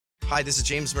Hi, this is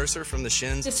James Mercer from The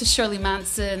Shins. This is Shirley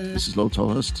Manson. This is Lo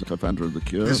Tolhurst, co-founder of The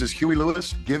Cure. This is Huey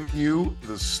Lewis giving you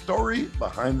the story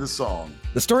behind the song.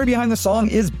 The Story Behind the Song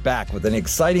is back with an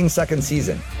exciting second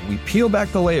season. We peel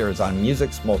back the layers on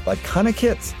music's most iconic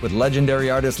hits with legendary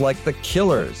artists like The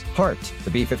Killers, Heart, the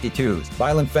B-52s,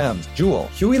 Violent Femmes, Jewel,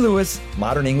 Huey Lewis,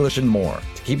 Modern English, and more.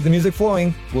 To keep the music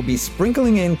flowing, we'll be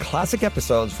sprinkling in classic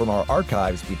episodes from our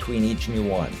archives between each new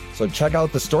one. So check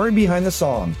out The Story Behind the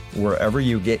Song wherever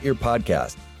you get your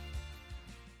podcast.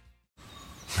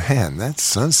 Man, that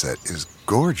sunset is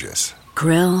gorgeous.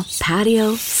 Grill,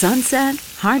 patio, sunset.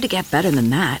 Hard to get better than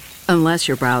that. Unless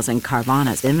you're browsing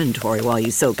Carvana's inventory while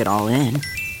you soak it all in.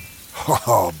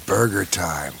 Oh, burger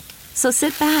time. So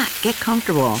sit back, get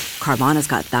comfortable. Carvana's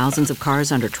got thousands of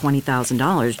cars under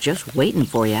 $20,000 just waiting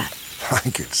for you. I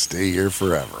could stay here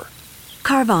forever.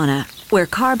 Carvana, where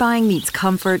car buying meets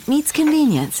comfort meets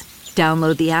convenience.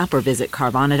 Download the app or visit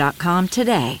Carvana.com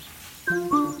today.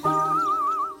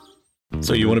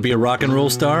 So you want to be a rock and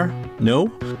roll star? No?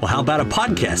 Well, how about a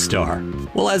podcast star?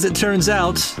 Well, as it turns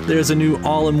out, there's a new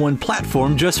all-in-one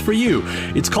platform just for you.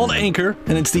 It's called Anchor,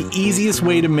 and it's the easiest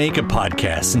way to make a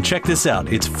podcast. And check this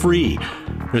out, it's free.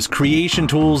 There's creation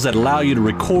tools that allow you to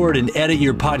record and edit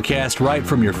your podcast right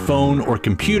from your phone or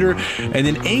computer, and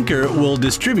then Anchor will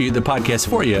distribute the podcast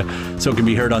for you so it can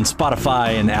be heard on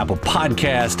Spotify and Apple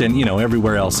Podcast and,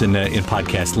 everywhere else in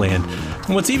podcast land.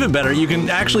 And what's even better, you can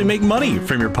actually make money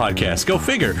from your podcast. Go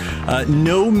figure.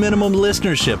 No minimum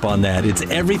listenership on that. It's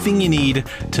everything you need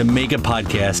to make a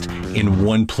podcast in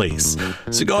one place.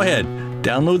 So go ahead.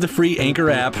 Download the free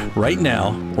Anchor app right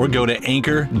now or go to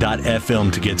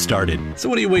anchor.fm to get started. So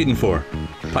what are you waiting for?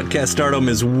 Podcast stardom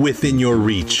is within your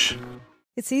reach.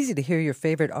 It's easy to hear your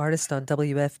favorite artist on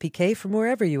WFPK from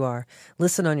wherever you are.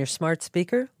 Listen on your smart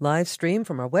speaker, live stream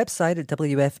from our website at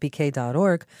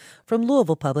WFPK.org, from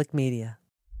Louisville Public Media.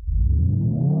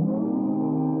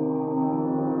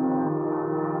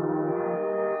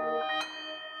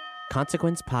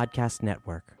 Consequence Podcast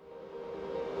Network.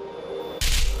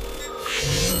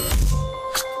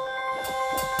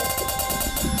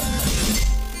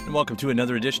 Welcome to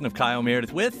another edition of Kyle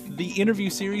Meredith with the interview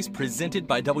series presented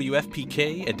by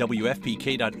WFPK at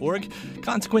WFPK.org,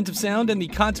 Consequence of Sound, and the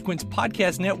Consequence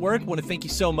Podcast Network. I want to thank you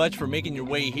so much for making your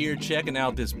way here, checking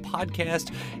out this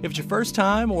podcast. If it's your first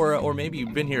time, or maybe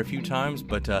you've been here a few times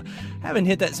but haven't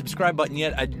hit that subscribe button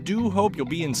yet, I do hope you'll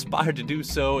be inspired to do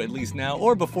so, at least now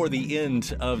or before the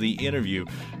end of the interview.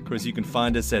 Of course, you can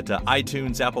find us at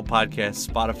iTunes, Apple Podcasts,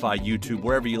 Spotify, YouTube,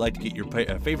 wherever you like to get your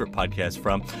favorite podcasts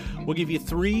from. We'll give you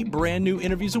 3 brand new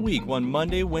interviews a week, one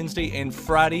Monday, Wednesday, and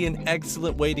Friday. An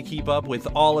excellent way to keep up with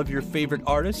all of your favorite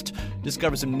artists,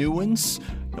 discover some new ones,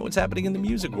 know what's happening in the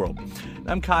music world.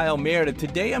 I'm Kyle Meredith.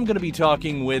 Today I'm going to be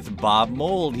talking with Bob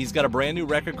Mould. He's got a brand new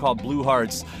record called Blue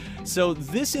Hearts. So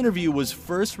this interview was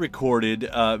first recorded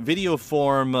video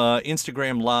form,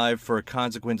 Instagram Live for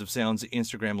Consequence of Sound's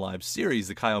Instagram Live series,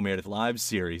 the Kyle Meredith Live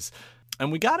series.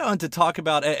 And we got on to talk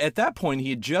about, at that point, he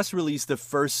had just released the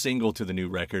first single to the new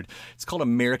record. It's called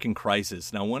American Crisis.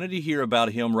 And I wanted to hear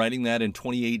about him writing that in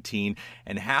 2018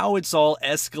 and how it's all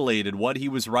escalated, what he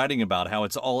was writing about, how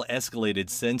it's all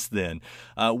escalated since then.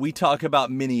 We talk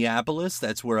about Minneapolis.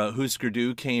 That's where Husker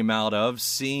Du came out of,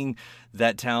 seeing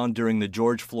that town during the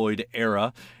George Floyd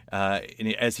era.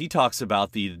 As he talks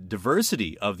about the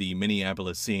diversity of the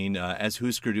Minneapolis scene as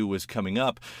Husker Du was coming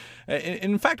up.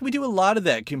 In fact, we do a lot of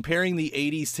that, comparing the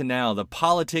 80s to now, the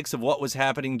politics of what was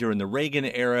happening during the Reagan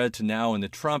era to now in the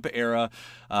Trump era.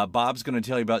 Bob's going to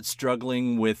tell you about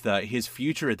struggling with his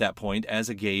future at that point as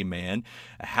a gay man,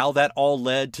 how that all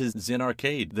led to Zen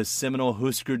Arcade, the seminal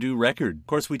Husker Du record. Of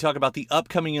course, we talk about the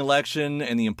upcoming election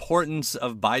and the importance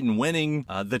of Biden winning,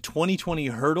 the 2020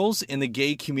 hurdles in the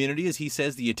gay community, as he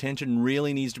says the attention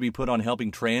really needs to be put on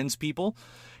helping trans people.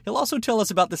 He'll also tell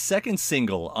us about the second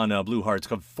single on Blue Hearts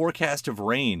called Forecast of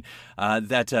Rain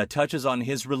that touches on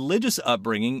his religious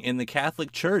upbringing in the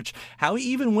Catholic Church, how he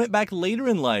even went back later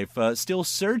in life, still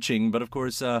searching, but of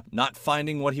course not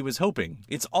finding what he was hoping.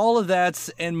 It's all of that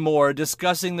and more,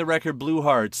 discussing the record Blue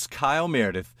Hearts. Kyle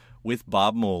Meredith with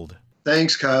Bob Mould.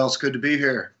 Thanks, Kyle. It's good to be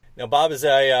here. Now, Bob, as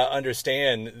I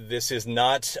understand, this is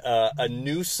not a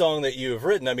new song that you have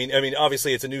written. I mean,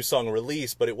 obviously it's a new song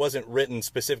release, but it wasn't written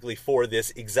specifically for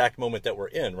this exact moment that we're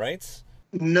in, right?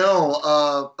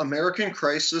 No, American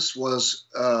Crisis was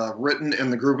written in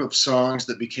the group of songs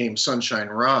that became Sunshine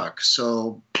Rock.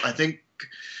 So I think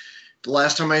the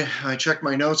last time I checked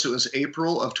my notes, it was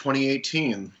April of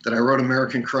 2018 that I wrote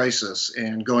American Crisis.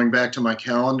 And going back to my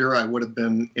calendar, I would have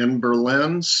been in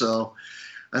Berlin. So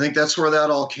I think that's where that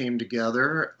all came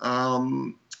together.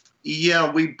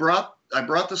 We brought I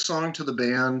brought the song to the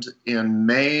band in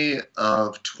May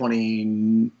of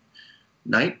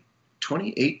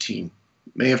 2018.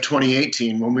 May of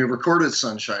 2018 when we recorded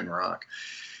Sunshine Rock.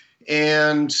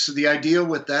 And the idea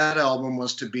with that album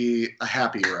was to be a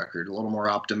happy record, a little more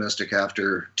optimistic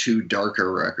after two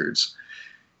darker records.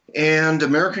 And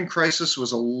American Crisis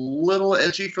was a little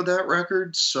edgy for that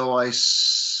record, so I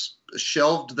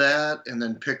shelved that and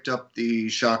then picked up the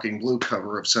Shocking Blue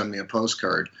cover of Send Me a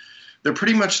Postcard. They're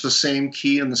pretty much the same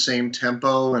key and the same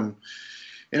tempo, and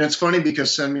it's funny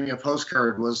because Send Me a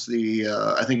Postcard was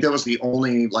I think that was the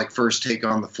only first take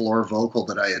on the floor vocal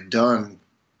that I had done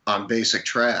on Basic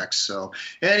Tracks. So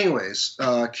anyways,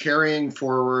 carrying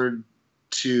forward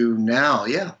to now,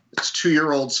 it's a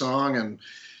 2-year-old song, and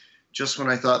just when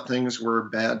I thought things were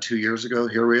bad 2 years ago,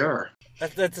 here we are.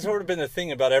 That's sort of been the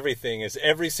thing about everything, is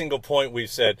every single point we've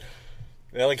said,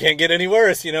 well, it can't get any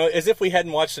worse, as if we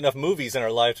hadn't watched enough movies in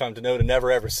our lifetime to know to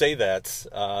never ever say that.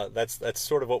 That's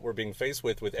sort of what we're being faced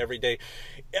with every day.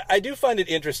 I do find it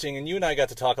interesting, and you and I got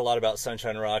to talk a lot about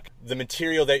Sunshine Rock, the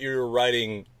material that you were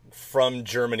writing from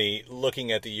Germany,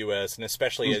 looking at the U.S., and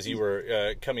especially as you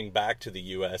were coming back to the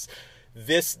U.S.,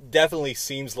 this definitely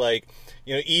seems like,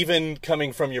 even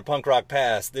coming from your punk rock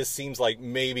past, this seems like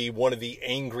maybe one of the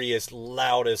angriest,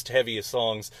 loudest, heaviest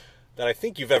songs that I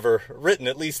think you've ever written,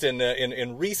 at least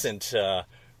in recent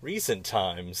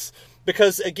times.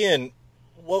 Because again,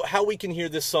 how we can hear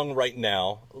this song right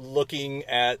now, looking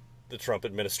at the Trump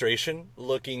administration,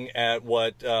 looking at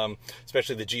what,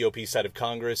 especially the GOP side of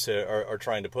Congress are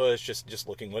trying to push. Just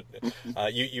looking what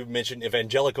you mentioned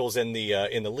evangelicals in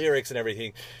the lyrics and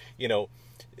everything,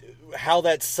 how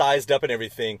that's sized up and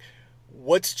everything.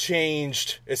 What's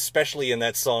changed, especially in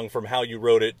that song, from how you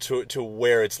wrote it to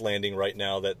where it's landing right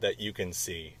now that you can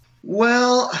see?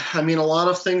 Well, a lot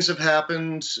of things have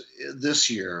happened this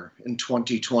year in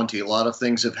 2020. A lot of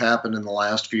things have happened in the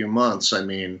last few months.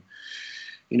 In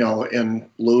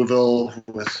Louisville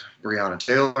with Breonna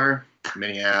Taylor,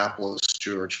 Minneapolis,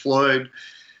 George Floyd,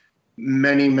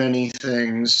 many, many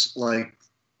things like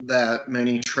that,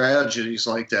 many tragedies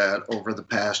like that over the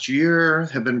past year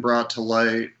have been brought to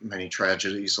light. Many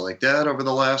tragedies like that over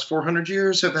the last 400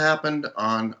 years have happened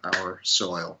on our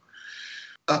soil.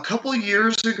 A couple of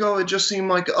years ago, it just seemed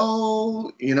like,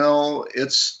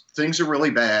 things are really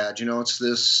bad. It's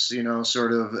this,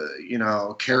 sort of,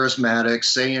 charismatic,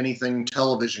 say anything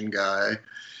television guy,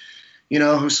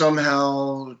 who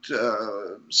somehow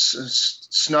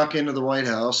snuck into the White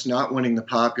House, not winning the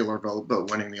popular vote,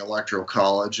 but winning the Electoral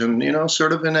College, and,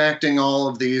 sort of enacting all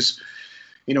of these,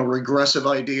 regressive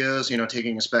ideas,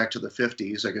 taking us back to the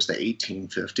 50s, I guess the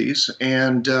 1850s.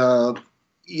 And,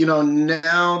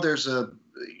 now there's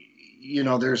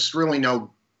there's really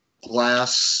no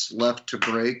glass left to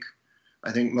break.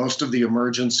 I think most of the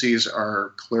emergencies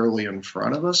are clearly in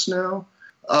front of us now.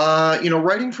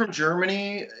 Writing from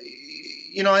Germany,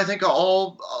 I think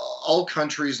all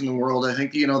countries in the world, I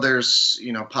think, there's,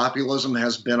 populism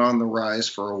has been on the rise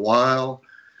for a while.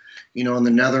 In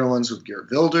the Netherlands with Geert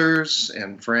Wilders,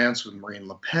 and France with Marine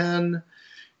Le Pen.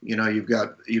 You've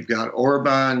got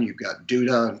Orban, you've got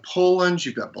Duda in Poland,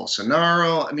 you've got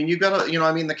Bolsonaro. You've got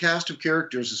the cast of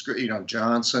characters is great.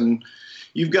 Johnson.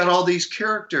 You've got all these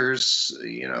characters.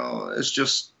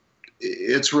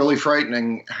 It's really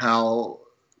frightening how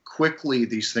quickly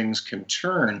these things can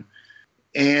turn.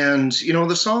 And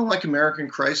the song like American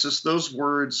Crisis, those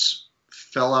words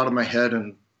fell out of my head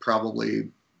in probably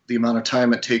the amount of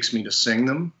time it takes me to sing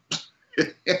them.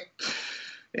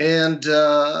 And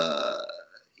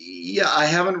I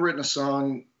haven't written a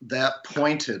song that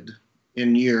pointed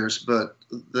in years, but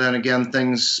then again,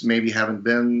 things maybe haven't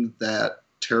been that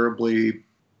terribly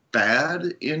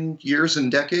bad in years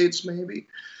and decades, maybe.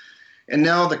 And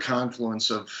now the confluence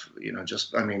of,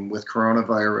 with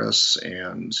coronavirus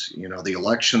and, the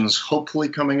elections hopefully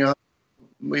coming up,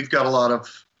 we've got a lot of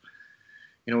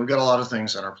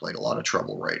things on our plate, a lot of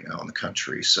trouble right now in the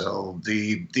country. So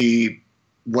the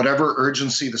whatever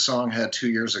urgency the song had 2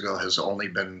 years ago has only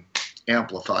been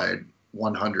amplified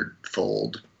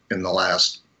 100-fold in the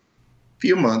last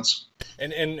few months.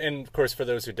 And of course, for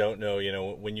those who don't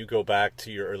know, when you go back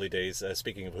to your early days,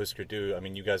 speaking of Husker Du,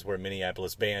 you guys were a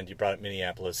Minneapolis band. You brought up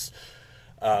Minneapolis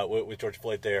with George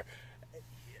Floyd there.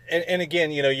 And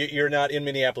again, you're not in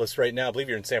Minneapolis right now. I believe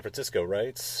you're in San Francisco,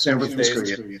 right? San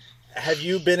Francisco, yeah. Have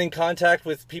you been in contact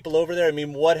with people over there?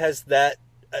 What has that,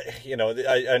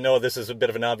 I know this is a bit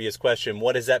of an obvious question.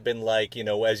 What has that been like,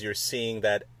 as you're seeing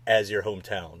that as your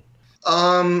hometown?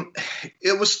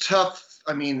 It was tough.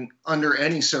 Under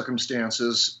any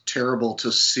circumstances, terrible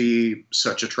to see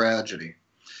such a tragedy.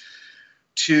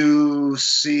 To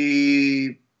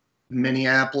see,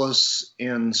 Minneapolis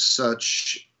in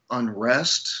such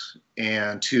unrest,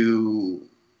 and to,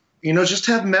 just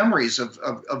have memories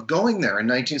of going there in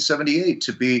 1978,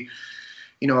 to be,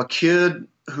 a kid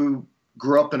who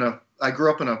I grew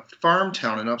up in a farm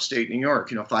town in upstate New York,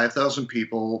 5,000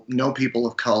 people, no people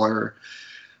of color.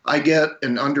 I get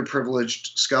an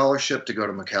underprivileged scholarship to go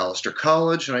to Macalester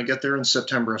College, and I get there in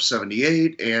September of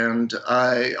 78, and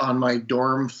on my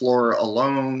dorm floor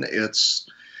alone, it's,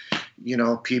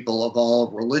 people of all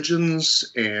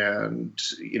religions and,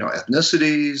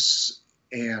 ethnicities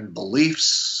and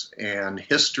beliefs and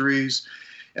histories.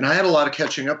 And I had a lot of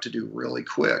catching up to do really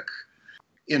quick.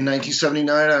 In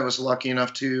 1979, I was lucky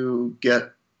enough to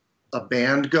get a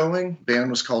band going. The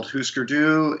band was called Husker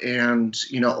Du. And,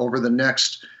 over the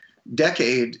next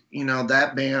decade,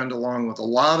 that band, along with a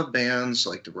lot of bands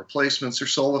like The Replacements or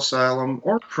Soul Asylum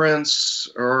or Prince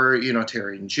or,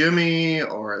 Terry and Jimmy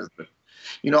or,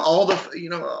 all the,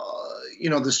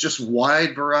 this just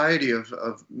wide variety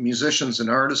of musicians and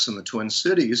artists in the Twin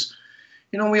Cities,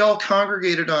 we all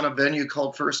congregated on a venue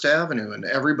called First Avenue, and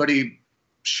everybody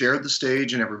shared the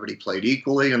stage and everybody played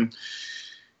equally. And,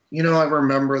 I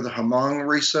remember the Hmong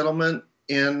resettlement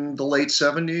in the late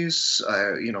 70s,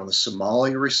 the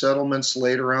Somali resettlements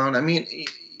later on. I mean,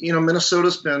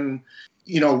 Minnesota's been,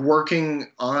 working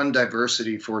on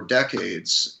diversity for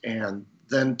decades, and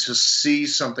then to see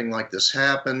something like this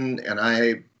happen, and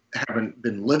I haven't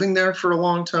been living there for a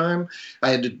long time. I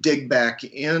had to dig back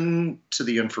into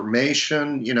the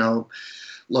information,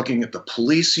 looking at the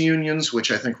police unions, which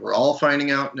I think we're all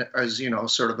finding out as,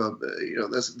 sort of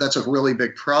that's a really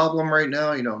big problem right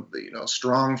now.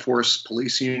 Strong force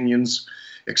police unions,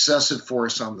 excessive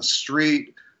force on the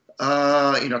street,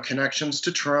 connections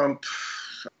to Trump,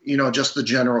 just the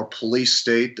general police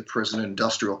state, the prison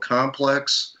industrial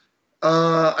complex.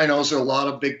 I know there are a lot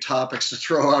of big topics to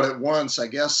throw out at once. I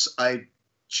guess I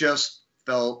just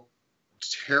felt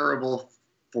terrible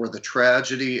for the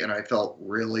tragedy, and I felt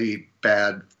really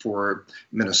bad for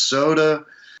Minnesota.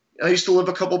 I used to live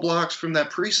a couple blocks from that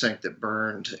precinct that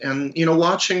burned, and,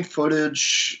 watching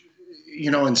footage,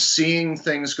 and seeing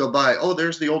things go by. Oh,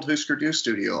 there's the old Husker Du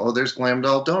studio. Oh, there's Glam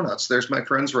Doll Donuts. There's my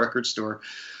friend's record store.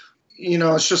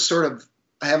 It's just sort of,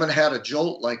 I haven't had a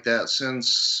jolt like that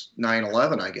since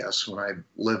 9/11, I guess, when I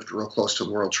lived real close to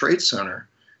the World Trade Center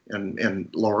in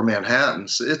Lower Manhattan.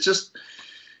 So it's just,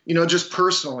 just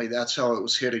personally, that's how it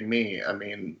was hitting me. I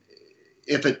mean,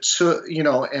 if it took,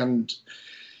 and,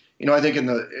 I think in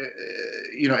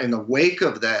the wake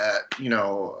of that,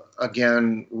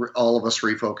 again, all of us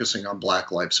refocusing on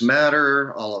Black Lives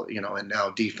Matter, and now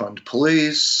defund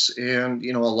police, and,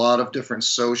 a lot of different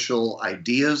social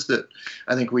ideas that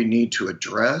I think we need to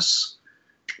address.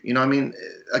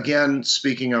 Again,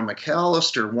 speaking on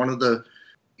Macalester, one of the,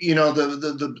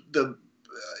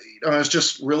 I was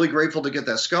just really grateful to get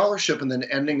that scholarship, and then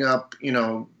ending up,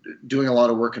 doing a lot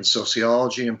of work in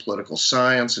sociology and political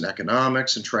science and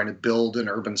economics, and trying to build an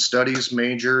urban studies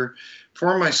major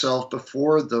for myself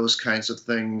before those kinds of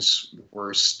things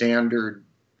were standard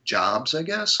jobs, I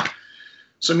guess.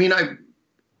 So,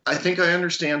 I think I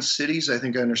understand cities. I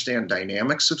think I understand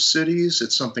dynamics of cities.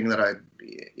 It's something that I,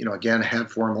 again,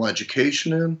 had formal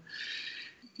education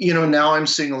in. Now I'm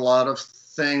seeing a lot of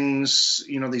things,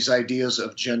 these ideas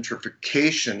of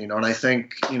gentrification, and I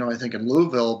think in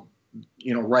Louisville,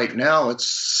 right now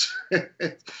it's,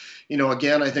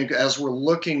 again, I think as we're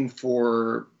looking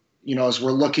for, as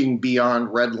we're looking beyond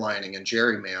redlining and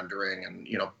gerrymandering and,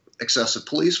 excessive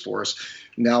police force,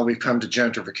 now we've come to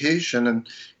gentrification, and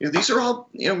these are all,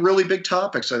 really big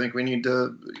topics I think we need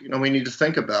to,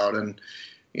 think about. And,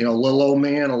 Little Old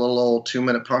Me and a little old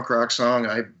 2-minute punk rock song,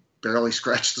 I barely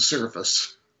scratched the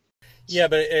surface. Yeah,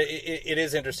 but it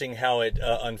is interesting how it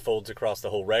unfolds across the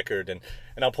whole record. And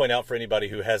I'll point out for anybody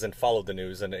who hasn't followed the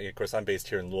news, and of course I'm based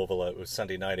here in Louisville, it was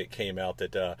Sunday night, it came out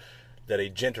that a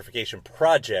gentrification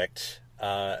project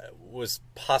was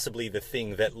possibly the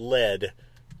thing that led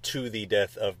to the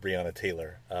death of Breonna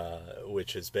Taylor,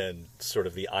 which has been sort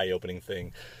of the eye-opening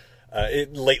thing.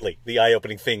 Lately, the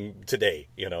eye-opening thing today,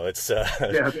 it's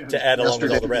to add along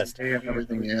with all the rest.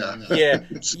 Everything,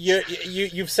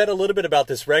 You've said a little bit about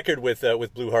this record with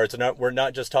Blue Hearts, and we're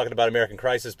not just talking about American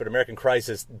Crisis, but American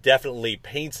Crisis definitely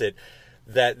paints it,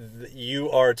 that you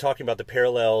are talking about the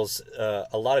parallels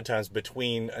a lot of times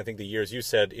between, I think the years you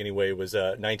said anyway was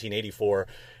 1984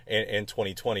 and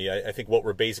 2020. I think what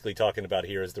we're basically talking about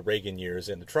here is the Reagan years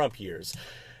and the Trump years.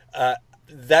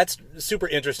 That's super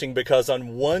interesting because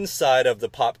on one side of the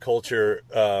pop culture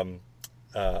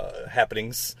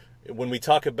happenings, when we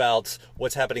talk about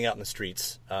what's happening out in the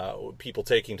streets, people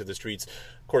taking to the streets,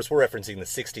 of course, we're referencing the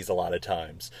 60s a lot of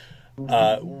times.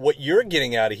 What you're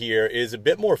getting out of here is a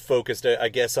bit more focused, I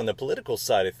guess, on the political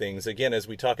side of things. Again, as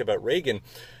we talk about Reagan,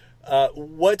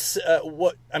 let's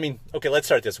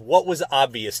start this. What was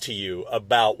obvious to you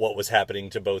about what was happening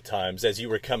to both times as you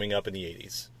were coming up in the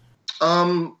 80s?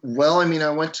 Well, I mean, I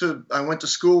went to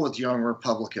school with young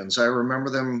Republicans. I remember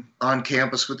them on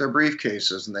campus with their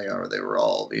briefcases, and they were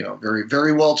all, very,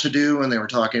 very well to do. And they were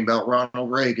talking about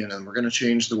Ronald Reagan and we're going to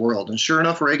change the world. And sure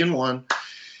enough, Reagan won.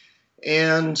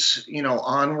 And,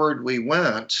 onward we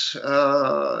went.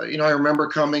 I remember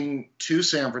coming to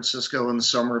San Francisco in the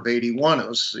summer of 81. It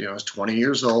was, I was 20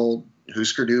 years old.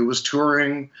 Husker Du was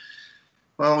touring.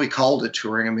 Well, we called it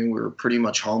touring. I mean, we were pretty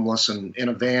much homeless and in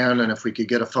a van. And if we could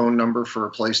get a phone number for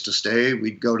a place to stay,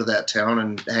 we'd go to that town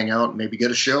and hang out and maybe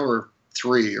get a show or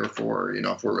 3 or 4,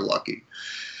 if we were lucky.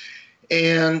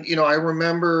 And, I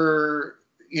remember,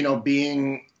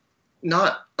 being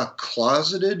not a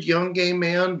closeted young gay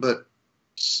man, but,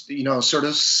 sort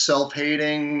of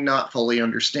self-hating, not fully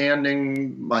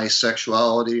understanding my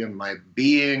sexuality and my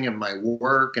being and my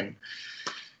work and,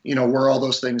 where all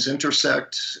those things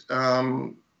intersect.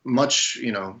 Much,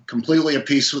 completely at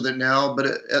peace with it now, but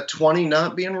at 20,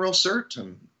 not being real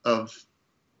certain of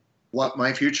what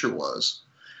my future was.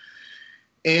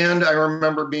 And I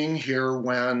remember being here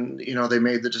when, they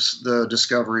made the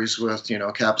discoveries with,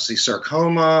 Kaposi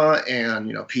sarcoma and,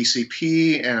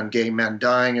 PCP and gay men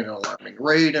dying at an alarming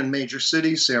rate in major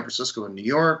cities, San Francisco and New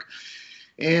York.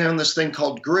 And this thing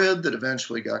called GRID that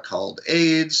eventually got called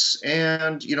AIDS.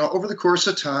 And, over the course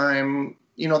of time,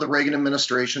 the Reagan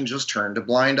administration just turned a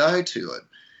blind eye to it.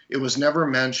 It was never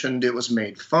mentioned. It was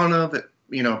made fun of at,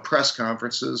 press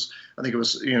conferences. I think it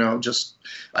was,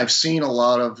 I've seen a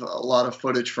lot of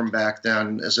footage from back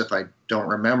then as if I don't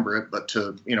remember it, but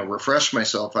to, refresh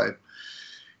myself, I,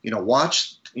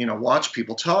 watch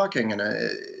people talking, and,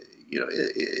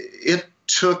 it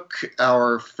took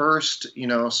our first,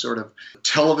 sort of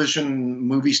television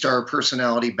movie star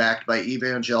personality backed by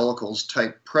evangelicals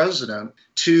type president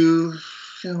to,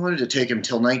 what did it take him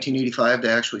until 1985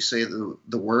 to actually say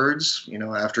the words,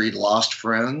 after he'd lost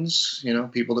friends,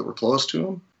 people that were close to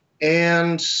him.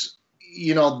 And,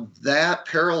 that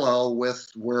parallel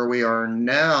with where we are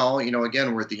now,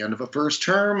 again, we're at the end of a first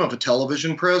term of a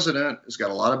television president who's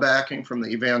got a lot of backing from the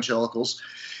evangelicals.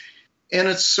 And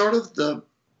it's sort of the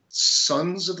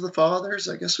sons of the fathers,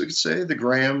 I guess we could say, the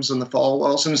Grahams and the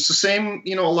Falwells. And it's the same,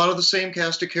 a lot of the same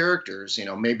cast of characters.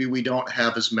 Maybe we don't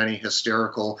have as many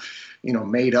hysterical,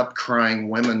 made up crying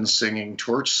women singing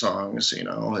torch songs,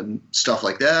 and stuff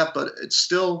like that. But it's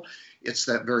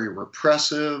that very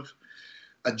repressive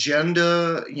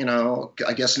agenda.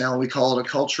 I guess now we call it a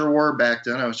culture war. Back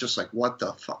then I was just like, what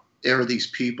the fuck are these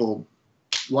people?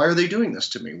 Why are they doing this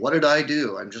to me? What did I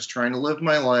do? I'm just trying to live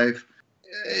my life.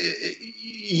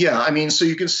 Yeah, I mean, so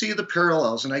you can see the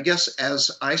parallels. And I guess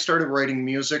as I started writing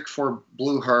music for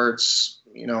Blue Hearts,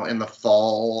 in the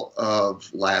fall of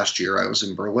last year, I was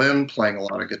in Berlin playing a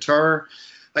lot of guitar.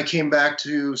 I came back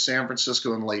to San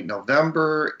Francisco in late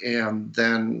November, and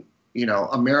then,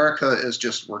 America is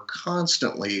just, we're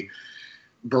constantly,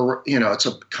 it's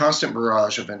a constant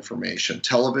barrage of information,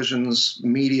 televisions,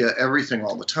 media, everything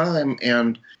all the time.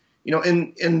 And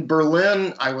in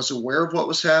Berlin, I was aware of what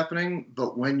was happening,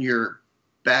 but when you're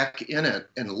back in it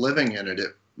and living in it,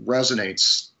 it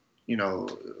resonates,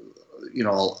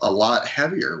 a lot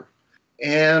heavier.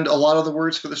 And a lot of the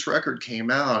words for this record came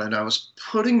out, and I was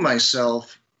putting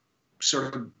myself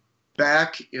sort of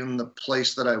back in the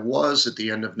place that I was at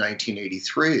the end of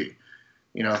 1983,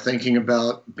 thinking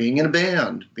about being in a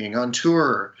band, being on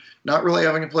tour, not really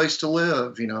having a place to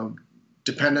live,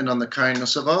 dependent on the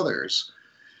kindness of others.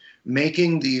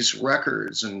 Making these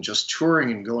records and just touring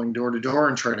and going door to door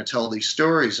and trying to tell these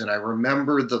stories. And I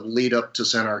remember the lead up to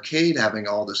Zen Arcade having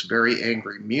all this very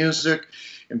angry music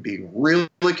and being really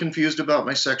confused about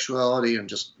my sexuality and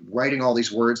just writing all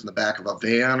these words in the back of a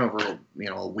van over,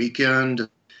 a weekend,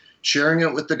 sharing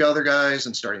it with the other guys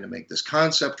and starting to make this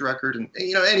concept record. And,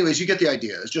 anyways, you get the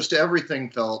idea. It's just everything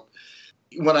felt,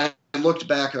 when I looked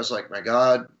back, I was like, my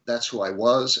God, that's who I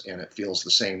was, and it feels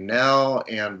the same now.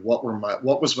 And what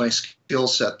was my skill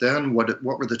set then? What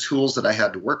were the tools that I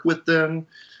had to work with then?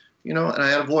 And I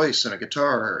had a voice and a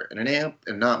guitar and an amp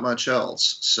and not much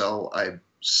else. So I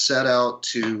set out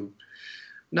to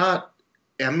not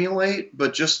emulate,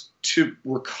 but just to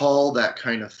recall that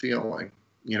kind of feeling,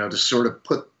 to sort of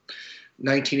put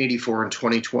 1984 and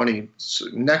 2020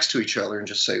 next to each other and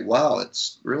just say, wow,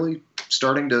 it's really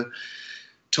starting to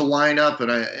line up.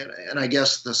 And I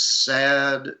guess the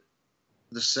sad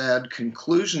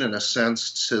conclusion, in a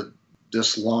sense, to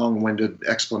this long-winded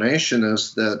explanation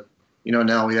is that,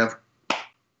 now we have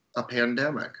a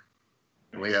pandemic.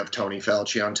 And we have Tony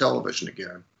Fauci on television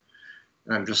again.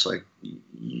 And I'm just like,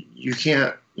 you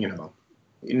can't,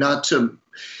 not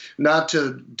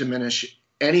to diminish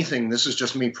anything. This is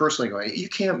just me personally going, you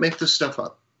can't make this stuff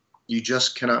up. You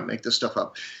just cannot make this stuff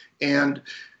up. And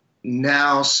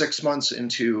now, 6 months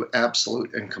into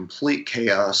absolute and complete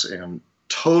chaos and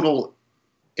total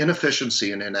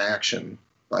inefficiency and inaction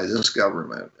by this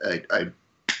government,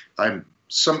 I'm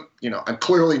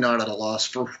clearly not at a loss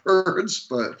for words,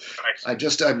 but I'm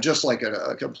just like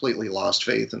a completely lost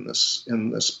faith in this.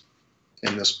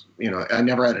 I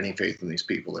never had any faith in these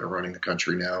people that are running the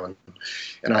country now,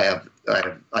 and I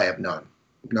have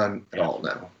none at all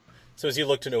now. So as you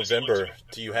look to November,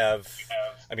 do you have?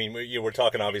 I mean, we're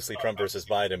talking obviously Trump versus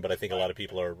Biden, but I think a lot of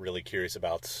people are really curious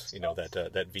about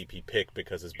that VP pick,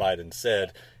 because as Biden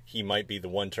said, he might be the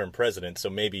one-term president. So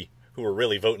maybe who we're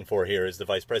really voting for here is the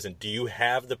vice president. Do you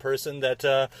have the person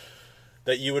that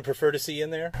you would prefer to see in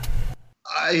there?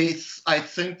 I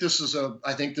think this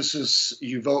is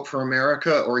you vote for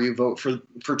America or you vote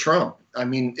for Trump. I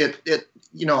mean, Joe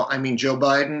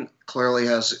Biden clearly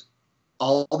has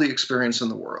all the experience in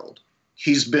the world.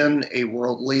 He's been a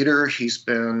world leader. He's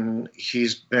been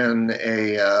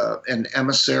an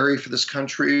emissary for this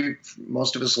country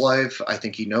most of his life. I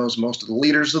think he knows most of the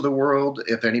leaders of the world.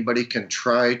 If anybody can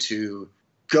try to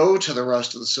go to the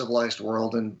rest of the civilized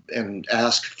world and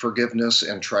ask forgiveness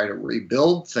and try to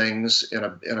rebuild things in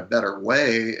a better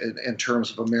way in terms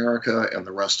of America and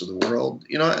the rest of the world,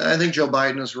 I think Joe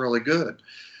Biden is really good.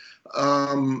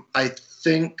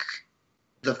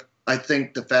 I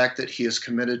think the fact that he is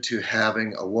committed to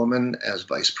having a woman as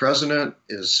vice president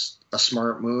is a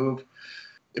smart move.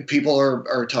 People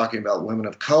are talking about women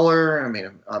of color. I mean,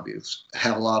 obviously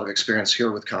have a lot of experience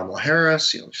here with Kamala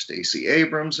Harris, Stacey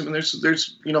Abrams. I mean,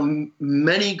 there's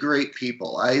many great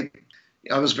people. I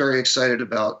was very excited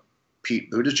about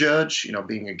Pete Buttigieg,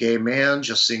 being a gay man,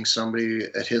 just seeing somebody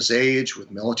at his age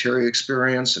with military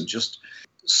experience and just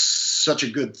such a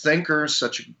good thinker,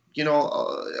 such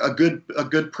a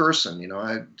good person.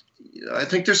 I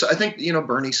think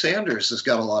Bernie Sanders has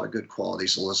got a lot of good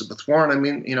qualities. Elizabeth Warren. I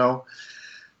mean,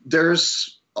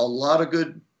 there's a lot of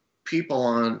good people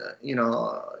on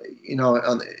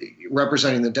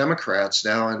representing the Democrats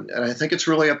now, and I think it's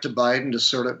really up to Biden to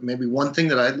sort of, maybe one thing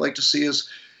that I'd like to see is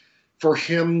for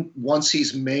him, once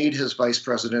he's made his vice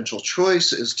presidential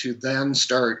choice, is to then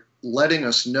start letting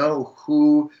us know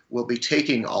who will be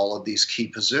taking all of these key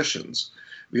positions.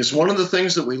 Because one of the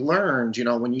things that we learned,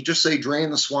 when you just say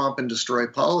drain the swamp and destroy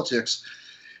politics,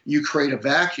 you create a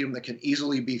vacuum that can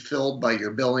easily be filled by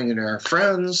your billionaire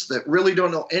friends that really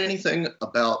don't know anything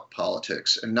about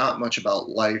politics and not much about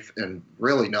life and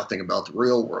really nothing about the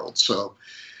real world. So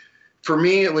for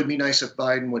me, it would be nice if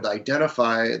Biden would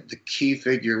identify the key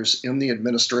figures in the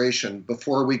administration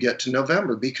before we get to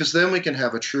November, because then we can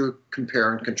have a true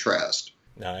compare and contrast.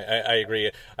 No, I agree.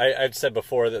 I've said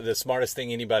before that the smartest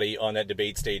thing anybody on that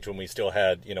debate stage, when we still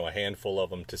had, a handful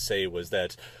of them, to say was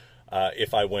that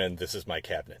if I win, this is my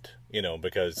cabinet,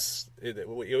 because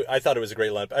I thought it was a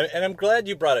great lineup. And I'm glad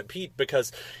you brought it, Pete,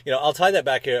 because, I'll tie that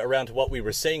back around to what we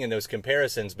were saying in those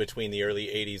comparisons between the early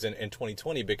 80s and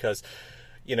 2020, because,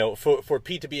 for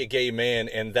Pete to be a gay man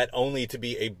and that only to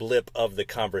be a blip of the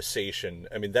conversation,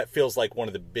 I mean, that feels like one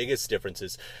of the biggest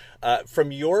differences.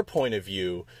 From your point of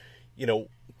view,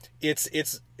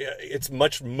 it's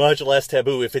much less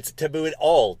taboo, if it's taboo at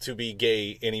all, to be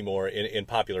gay anymore in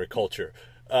popular culture,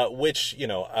 which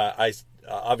I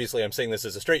obviously I'm saying this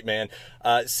as a straight man,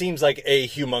 seems like a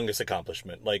humongous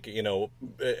accomplishment. Like,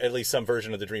 at least some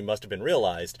version of the dream must have been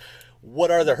realized. What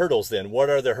are the hurdles then? What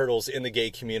are the hurdles in the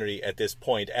gay community at this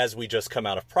point, as we just come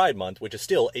out of Pride Month, which is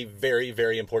still a very,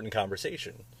 very important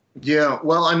conversation? Yeah,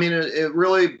 well, I mean,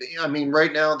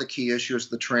 right now the key issue is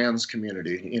the trans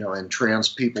community, and trans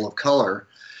people of color.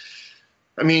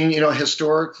 I mean,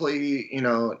 historically,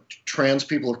 trans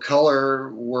people of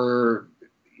color were,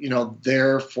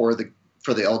 there for the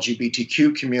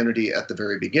LGBTQ community at the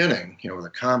very beginning, the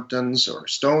Comptons or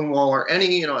Stonewall or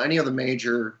any of the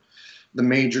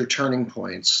major turning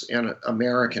points in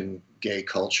American gay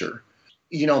culture.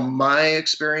 My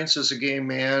experience as a gay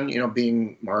man,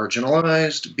 being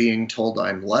marginalized, being told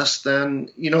I'm less than,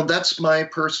 that's my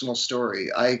personal story.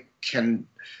 I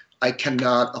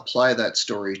cannot apply that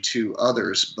story to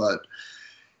others, but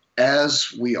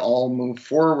as we all move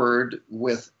forward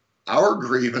with our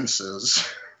grievances,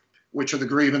 which are the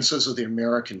grievances of the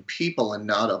American people and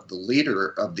not of the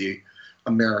leader of the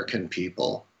American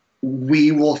people,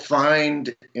 we will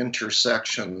find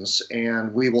intersections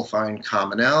and we will find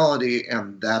commonality,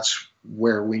 and that's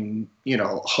where we,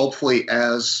 hopefully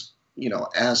as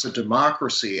a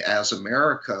democracy, as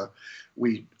America,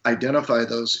 we identify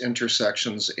those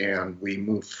intersections and we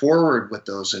move forward with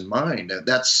those in mind.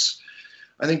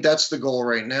 I think that's the goal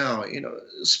right now.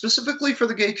 Specifically for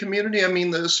the gay community, I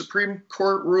mean, the Supreme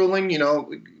Court ruling,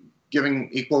 giving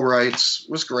equal rights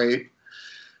was great.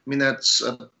 I mean, that's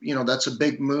a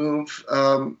big move.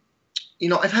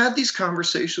 I've had these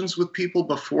conversations with people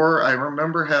before. I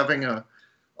remember having a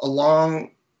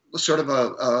long sort of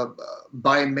a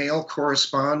by mail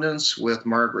correspondence with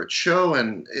Margaret Cho,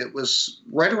 and it was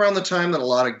right around the time that a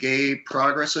lot of gay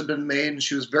progress had been made, and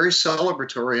she was very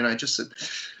celebratory. And I just said,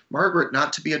 Margaret,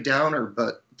 not to be a downer,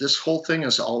 but this whole thing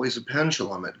is always a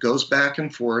pendulum. It goes back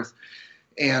and forth,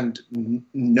 and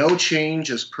no change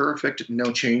is perfect.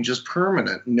 No change is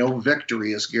permanent. No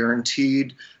victory is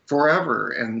guaranteed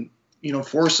forever. And,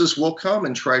 forces will come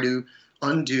and try to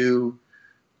undo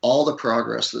all the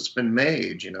progress that's been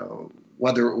made,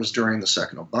 whether it was during the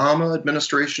second Obama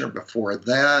administration or before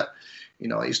that.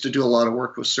 I used to do a lot of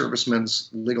work with Servicemen's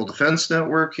Legal Defense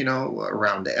Network,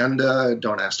 around ENDA,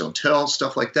 Don't Ask, Don't Tell,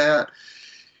 stuff like that.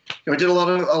 I did a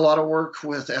lot of work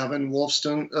with Evan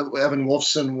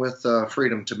Wolfson with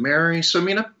Freedom to Marry. So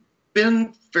I've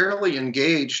been fairly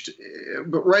engaged,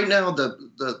 but right now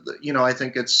I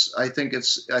think it's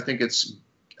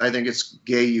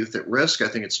gay youth at risk. I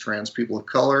think it's trans people of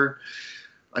color.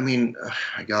 I mean,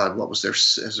 my God, what was there?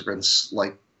 Has there been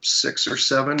like 6 or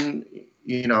 7,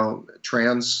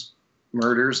 trans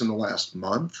murders in the last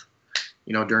month?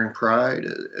 During Pride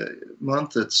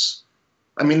month. That's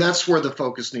where the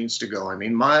focus needs to go. I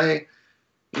mean, I'm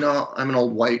an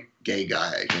old white gay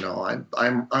guy.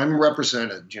 I'm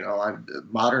represented.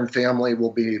 Modern Family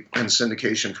will be in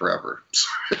syndication forever.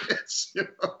 It's,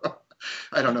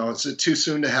 I don't know. Is it too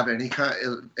soon to have any kind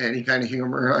of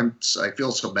humor? I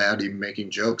feel so bad even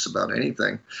making jokes about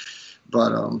anything.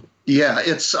 But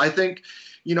I think,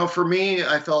 for me,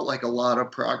 I felt like a lot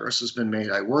of progress has been made.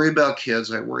 I worry about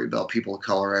kids. I worry about people of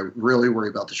color. I really worry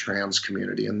about the trans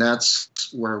community, and that's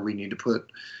where we need to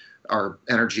put our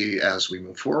energy as we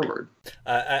move forward.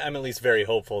 I'm at least very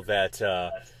hopeful that,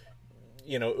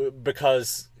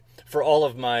 because for all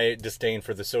of my disdain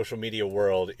for the social media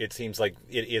world, it seems like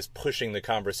it is pushing the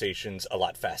conversations a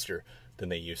lot faster than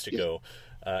they used to go.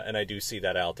 And I do see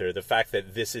that out there. The fact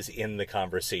that this is in the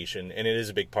conversation, and it is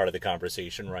a big part of the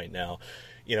conversation right now,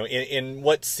 in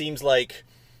what seems like,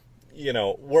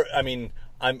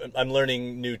 I'm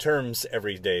learning new terms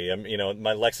every day.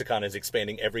 My lexicon is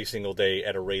expanding every single day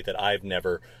at a rate that I've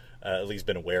never at least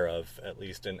been aware of, at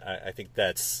least. And I think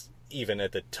that's, even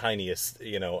at the tiniest,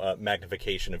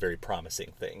 magnification, a very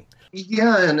promising thing.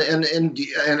 Yeah, and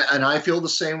I feel the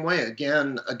same way.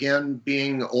 Again,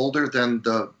 being older than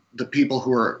the people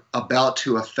who are about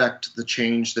to affect the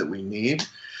change that we need.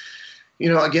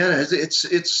 Again,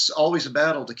 it's always a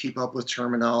battle to keep up with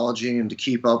terminology and to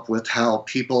keep up with how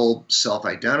people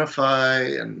self-identify.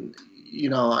 And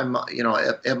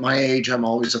at my age, I'm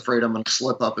always afraid I'm going to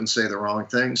slip up and say the wrong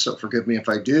thing. So forgive me if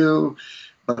I do.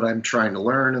 But I'm trying to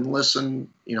learn and listen,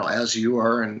 as you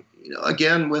are. And,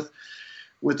 again, with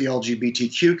the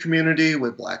LGBTQ community,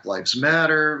 with Black Lives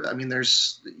Matter,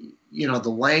 there's, the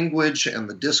language and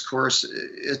the discourse,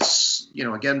 it's,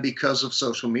 again, because of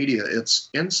social media, it's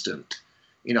instant.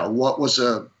 What was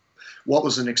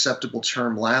an acceptable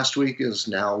term last week is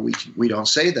now we don't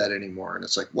say that anymore. And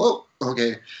it's like, whoa,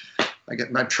 okay.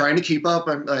 I'm trying to keep up.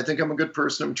 I think I'm a good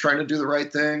person. I'm trying to do the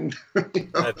right thing. I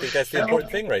think that's the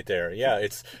important thing right there. Yeah,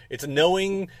 it's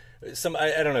knowing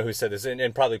I don't know who said this,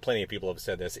 and probably plenty of people have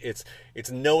said this.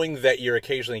 It's knowing that you're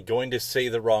occasionally going to say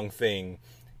the wrong thing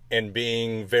and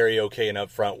being very okay and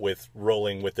upfront with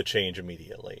rolling with the change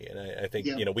immediately. And I think,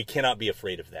 we cannot be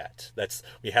afraid of that.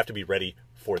 We have to be ready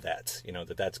for that,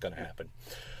 that's going to happen.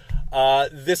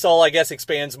 This all, I guess,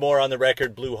 expands more on the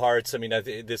record, Blue Hearts.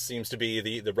 This seems to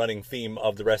be the running theme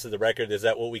of the rest of the record. Is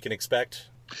that what we can expect?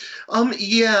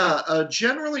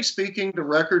 Generally speaking, the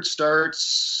record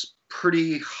starts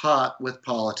pretty hot with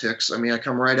politics. I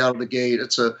come right out of the gate.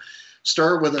 It's a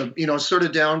start with a, sort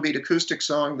of downbeat acoustic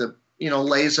song that,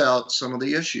 lays out some of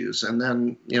the issues. And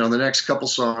then, the next couple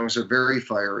songs are very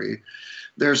fiery.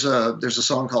 There's a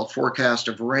song called Forecast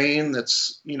of Rain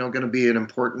that's, going to be an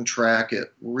important track.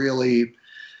 It really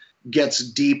gets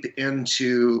deep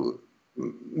into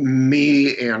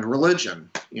me and religion,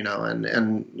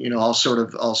 and I'll sort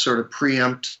of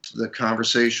preempt the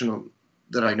conversation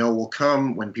that I know will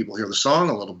come when people hear the song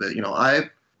a little bit. I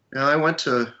went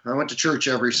to church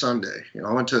every Sunday.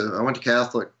 I went to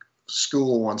Catholic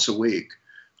school once a week.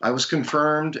 I was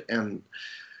confirmed, and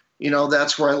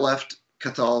that's where I left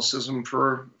Catholicism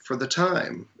for the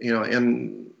time,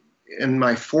 in in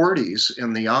my 40s,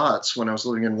 in the aughts, when I was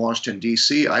living in Washington,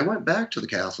 D.C., I went back to the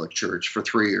Catholic Church for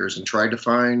 3 years and tried to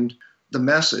find the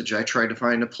message. I tried to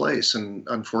find a place, and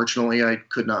unfortunately, I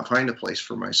could not find a place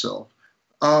for myself.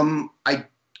 I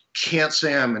can't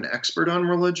say I'm an expert on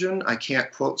religion. I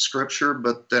can't quote scripture,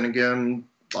 but then again,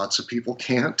 lots of people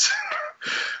can't.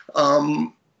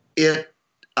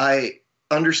 I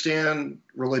understand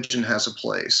religion has a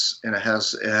place, and it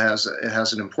has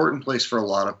an important place for a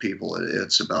lot of people.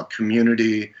 It's about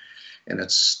community, and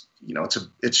it's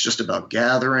just about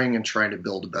gathering and trying to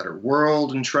build a better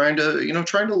world and trying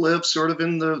to live sort of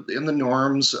in the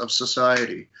norms of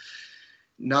society.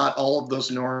 Not all of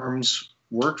those norms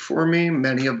work for me.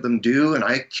 Many of them do, and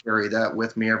I carry that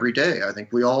with me every day. I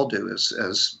think we all do as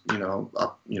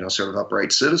sort of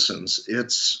upright citizens.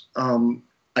 It's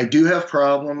I do have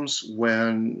problems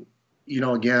when,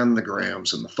 again, the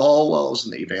Grahams and the Falwells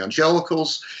and the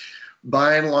evangelicals,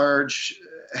 by and large,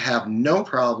 have no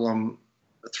problem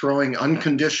throwing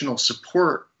unconditional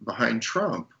support behind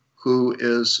Trump, who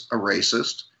is a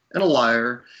racist and a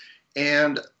liar.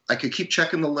 And I could keep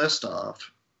checking the list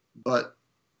off, but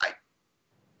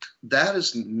that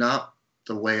is not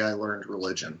the way I learned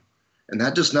religion. And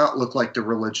that does not look like the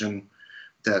religion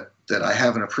that I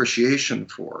have an appreciation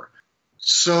for.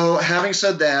 So having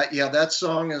said that, yeah, that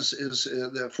song is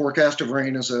the Forecast of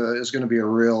Rain is going to be a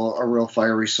real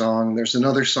fiery song. There's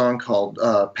another song called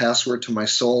Password to My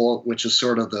Soul, which is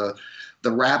sort of the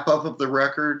wrap up of the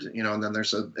record, and then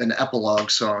there's an epilogue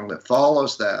song that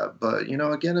follows that. But,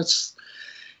 again,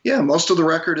 most of the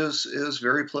record is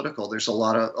very political. There's a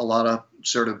lot of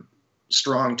sort of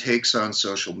strong takes on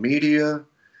social media,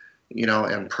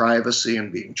 and privacy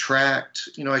and being tracked.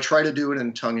 I try to do it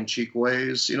in tongue-in-cheek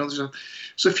ways. There's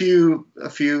a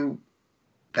few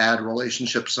bad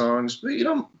relationship songs, but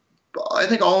I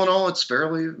think all in all, it's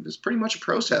pretty much a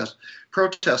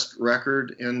protest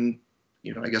record. In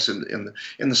I guess in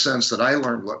the sense that I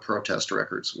learned what protest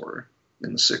records were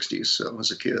in the '60s. So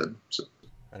as a kid,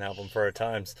 an album for our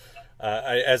times.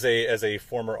 As a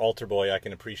former altar boy, I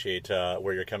can appreciate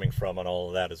where you're coming from on all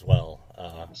of that as well.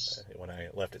 When I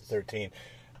left at 13,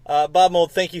 Bob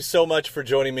Mould, thank you so much for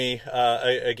joining me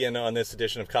again on this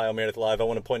edition of Kyle Meredith Live. I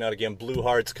want to point out again, Blue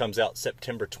Hearts comes out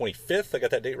September 25th. I got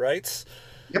that date right?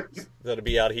 Yep. That'll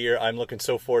be out here. I'm looking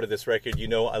so forward to this record.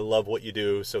 I love what you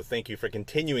do, so thank you for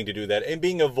continuing to do that and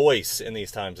being a voice in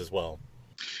these times as well.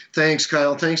 Thanks,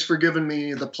 Kyle. Thanks for giving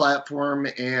me the platform.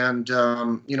 And,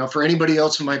 for anybody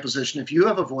else in my position, if you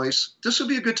have a voice, this would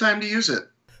be a good time to use it.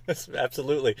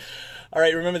 Absolutely. All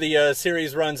right. Remember, the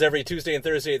series runs every Tuesday and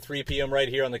Thursday at 3 p.m. right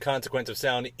here on the Consequence of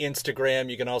Sound Instagram.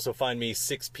 You can also find me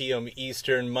 6 p.m.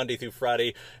 Eastern, Monday through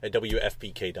Friday at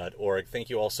WFPK.org. Thank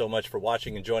you all so much for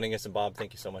watching and joining us. And Bob,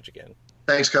 thank you so much again.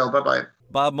 Thanks, Kyle. Bye-bye.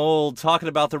 Bob Mould talking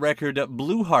about the record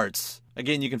Blue Hearts.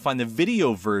 Again, you can find the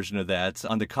video version of that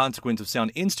on the Consequence of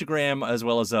Sound Instagram as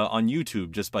well as on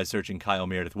YouTube just by searching Kyle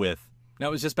Meredith with. Now,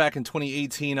 it was just back in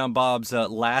 2018 on Bob's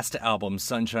last album,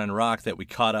 Sunshine Rock, that we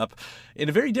caught up in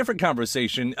a very different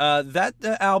conversation. That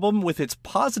album, with its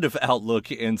positive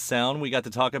outlook and sound, we got to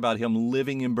talk about him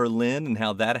living in Berlin and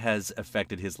how that has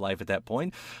affected his life at that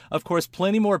point. Of course,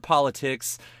 plenty more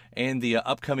politics and the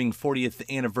upcoming 40th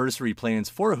anniversary plans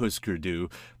for Husker Du.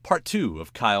 Part 2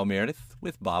 of Kyle Meredith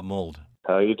with Bob Mould.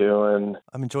 How you doing?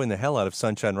 I'm enjoying the hell out of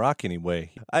Sunshine Rock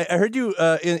anyway. I heard you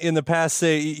in the past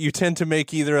say you tend to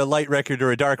make either a light record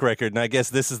or a dark record, and I guess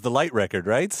this is the light record,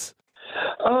 right?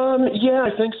 Yeah,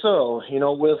 I think so.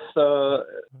 With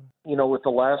the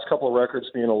last couple of records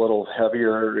being a little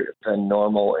heavier than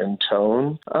normal in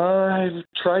tone, I've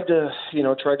tried to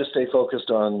stay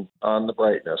focused on the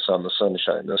brightness, on the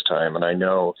sunshine this time, and I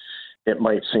know it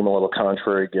might seem a little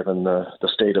contrary given the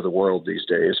state of the world these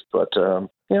days, but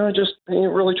I just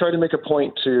really try to make a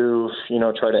point to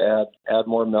try to add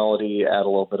more melody, add a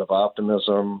little bit of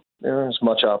optimism, as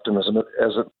much optimism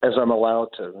as I'm allowed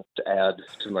to add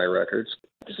to my records.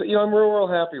 I'm real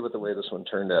happy with the way this one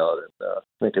turned out. And,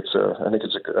 I think it's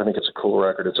a cool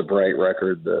record. It's a bright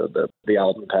record. The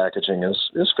album packaging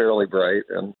is fairly bright,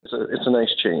 and it's a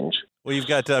nice change. Well, you've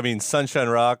got, Sunshine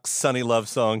Rock, Sunny Love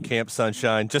Song, Camp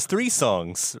Sunshine, just 3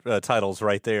 songs, titles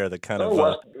right there that kind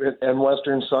of... and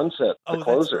Western Sunset, the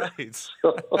closer. That's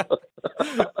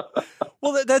right.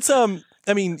 Well, that's,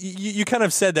 you kind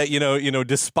of said that,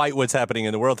 despite what's happening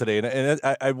in the world today, and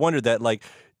I wondered that,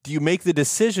 do you make the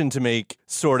decision to make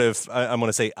sort of, I'm going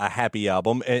to say, a happy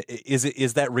album?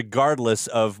 Is that regardless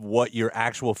of what your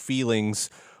actual feelings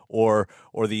or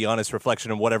the honest reflection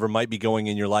of whatever might be going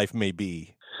in your life may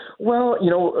be? Well,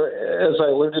 as I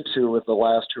alluded to with the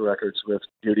last two records, with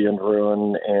Beauty and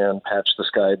Ruin and Patch the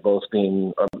Sky both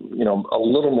being, a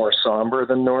little more somber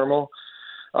than normal,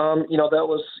 that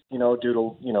was, due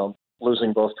to,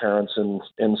 losing both parents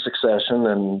in succession.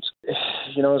 And,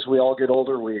 as we all get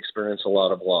older, we experience a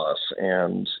lot of loss.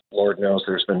 And Lord knows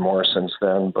there's been more since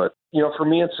then. But, for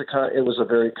me, it was a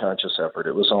very conscious effort.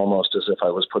 It was almost as if I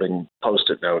was putting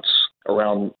Post-it notes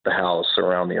around the house,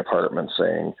 around the apartment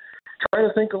saying, try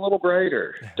to think a little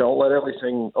brighter. Don't let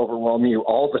everything overwhelm you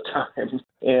all the time.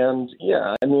 And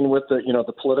with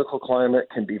the political climate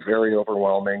can be very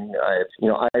overwhelming.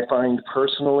 I find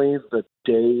personally the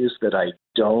days that I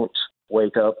don't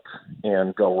wake up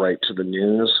and go right to the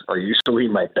news are usually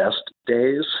my best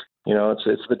days.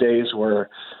 It's the days where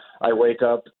I wake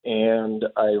up and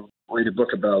I read a book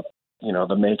about,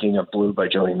 the making of Blue by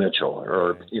Joni Mitchell,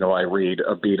 or, I read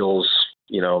a Beatles,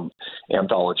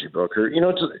 anthology book, or,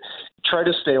 to try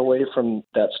to stay away from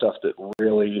that stuff that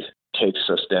really takes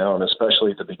us down,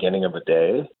 especially at the beginning of a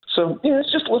day. So,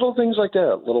 it's just little things like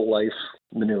that, little life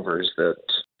maneuvers that,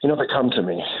 that come to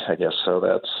me, I guess. So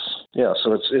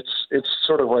so it's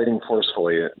sort of writing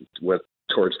forcefully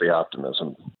towards the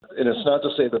optimism. And it's not to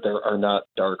say that there are not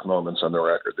dark moments on the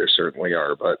record. There certainly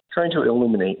are, but trying to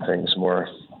illuminate things more.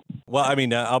 Well,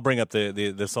 I'll bring up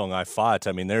the song I Fought.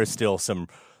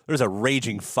 There's a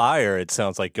raging fire, it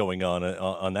sounds like, going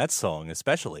on that song,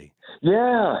 especially.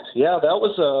 Yeah, that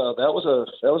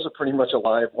was a pretty much a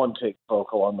live one take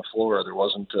vocal on the floor. There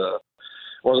wasn't a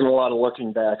lot of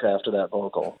looking back after that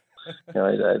vocal.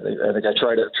 I think I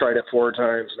tried it 4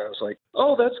 times, and I was like,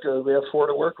 oh, that's good. We have 4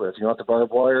 to work with. You want the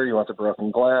barbed wire? You want the broken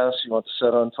glass? You want the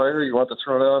set on fire? You want to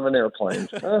throw it out of an airplane?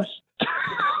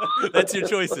 That's your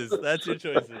choices.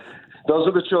 Those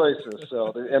are the choices.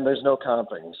 So, and there's no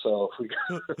comping. So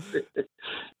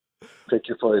pick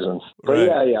your poison. But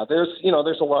right. Yeah. There's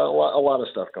a lot of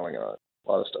stuff going on.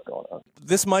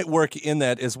 This might work in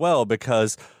that as well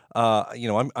because,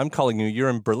 I'm calling you. You're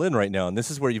in Berlin right now, and this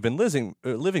is where you've been living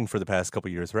for the past couple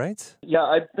of years, right? Yeah,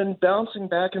 I've been bouncing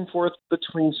back and forth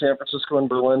between San Francisco and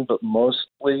Berlin, but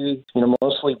mostly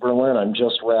Berlin. I'm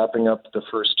just wrapping up the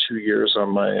first 2 years on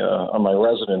my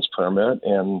residence permit,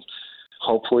 and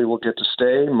hopefully we'll get to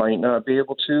stay. Might not be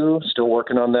able to. Still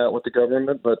working on that with the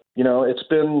government, but it's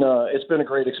been a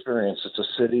great experience. It's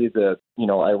a city that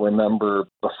I remember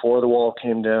before the wall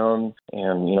came down,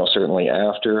 and certainly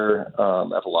after. I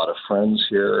have a lot of friends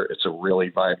here. It's a really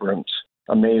vibrant,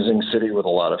 amazing city with a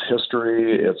lot of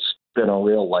history. It's been a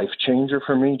real life changer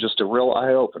for me, just a real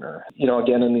eye opener.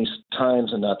 Again, in these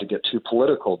times, and not to get too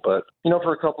political, but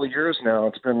for a couple of years now,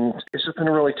 it's just been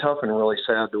really tough and really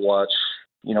sad to watch.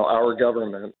 Our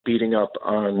government beating up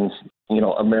on,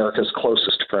 America's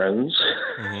closest friends.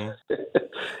 Mm-hmm.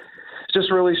 It's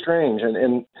just really strange.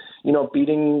 And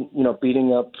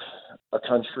beating up a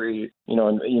country,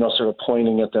 and, sort of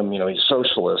pointing at them, he's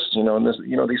socialist, and this,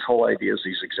 these whole ideas,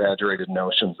 these exaggerated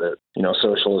notions that,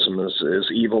 socialism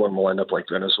is evil and will end up like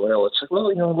Venezuela. It's like, well,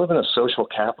 we live in a social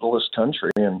capitalist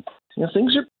country, and,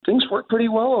 things work pretty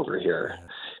well over here.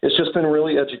 It's just been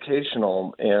really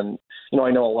educational. And, I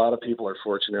know a lot of people are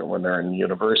fortunate when they're in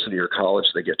university or college,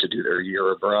 they get to do their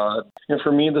year abroad. And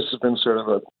for me, this has been sort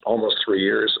of almost 3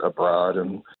 years abroad.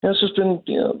 And it's just been,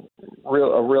 a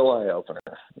real eye-opener.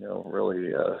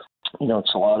 Really,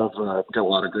 it's a lot of, I've got a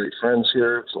lot of great friends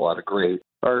here. It's a lot of great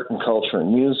art and culture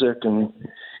and music. And,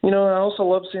 I also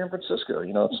love San Francisco.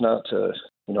 It's not to...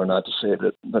 not to say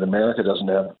that America doesn't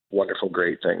have wonderful,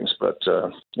 great things, but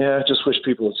I just wish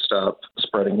people would stop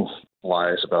spreading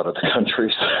lies about other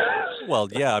countries. Well,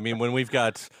 yeah, when we've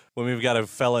got a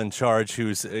fella in charge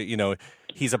who's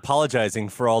he's apologizing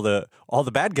for all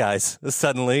the bad guys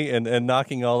suddenly and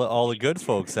knocking all the good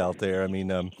folks out there.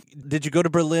 Did you go to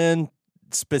Berlin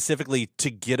specifically to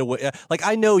get away? Like,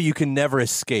 I know you can never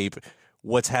escape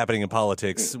what's happening in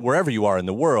politics wherever you are in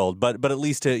the world, but at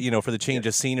least to, for the change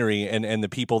of scenery and the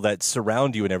people that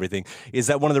surround you and everything. Is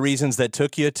that one of the reasons that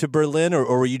took you to Berlin, or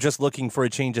were you just looking for a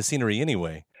change of scenery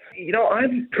anyway?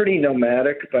 I'm pretty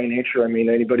nomadic by nature.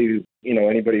 Anybody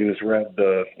who's read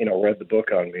the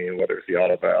book on me, whether it's the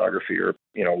autobiography or,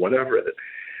 whatever, that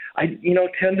I,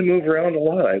 tend to move around a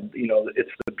lot.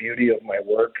 It's the beauty of my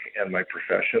work and my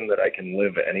profession that I can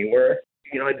live anywhere.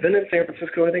 I'd been in San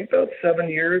Francisco, I think, about 7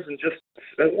 years, and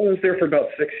I was there for about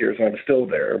 6 years, and I'm still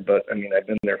there. But, I've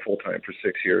been there full-time for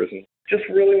 6 years, and just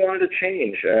really wanted to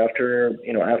change. After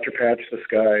Patch the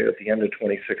Sky at the end of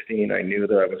 2016, I knew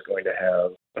that I was going to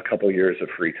have a couple years of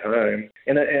free time,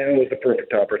 and it was the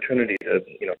perfect opportunity to,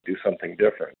 do something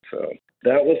different. So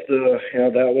that was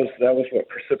that was what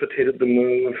precipitated the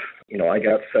move. I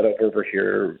got set up over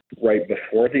here right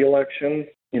before the election.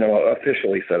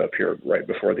 officially set up here right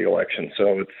before the election.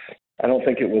 So I don't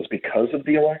think it was because of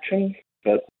the election,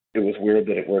 but it was weird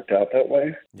that it worked out that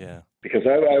way. Yeah. Because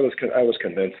I was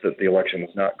convinced that the election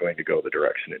was not going to go the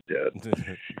direction it did.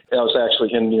 I was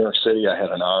actually in New York City. I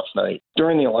had an off night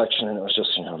during the election, and it was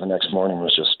just, the next morning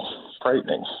was just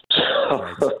frightening.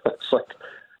 Right. It's like,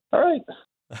 all right,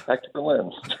 back to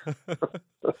Berlin.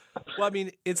 Well, I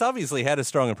mean, it's obviously had a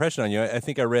strong impression on you. I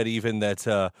think I read even that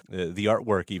the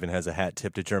artwork even has a hat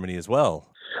tip to Germany as well.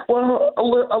 Well, a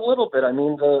little bit. I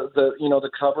mean,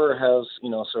 the cover has,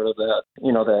 sort of that,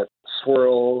 that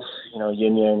swirl,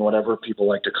 yin yang, whatever people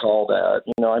like to call that.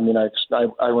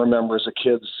 I remember as a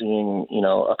kid seeing,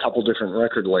 a couple different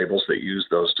record labels that use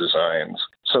those designs.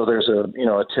 So there's a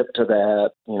tip to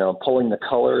that, pulling the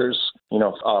colors,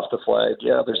 off the flag.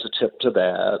 Yeah, there's a tip to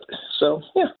that. So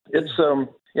yeah,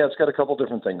 it's got a couple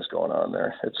different things going on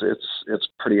there. It's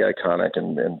pretty iconic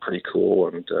and pretty cool,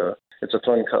 and it's a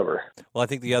fun cover. Well, I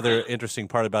think the other interesting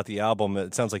part about the album,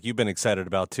 it sounds like you've been excited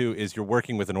about too, is you're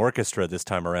working with an orchestra this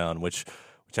time around, which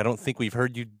I don't think we've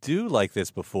heard you do like this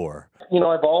before.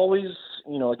 I've always,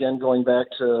 again, going back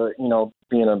to,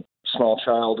 being a small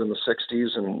child in the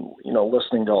 60s and,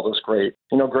 listening to all those great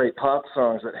pop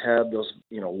songs that had those,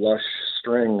 lush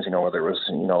strings, whether it was,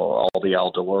 all the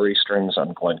Al DeLory strings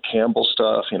on Glenn Campbell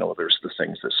stuff, there's the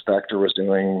things that Spector was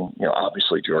doing,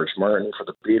 obviously George Martin for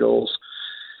the Beatles.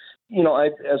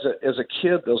 As a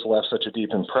kid, those left such a deep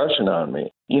impression on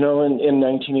me. In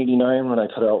 1989, when I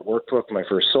put out Workbook, my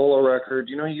first solo record,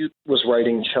 you was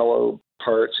writing cello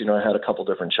parts. I had a couple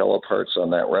different cello parts on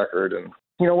that record, and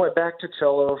went back to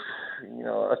cello,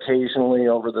 occasionally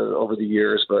over the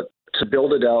years, but to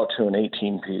build it out to an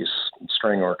 18-piece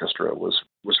string orchestra was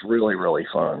really, really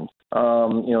fun. I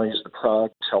used the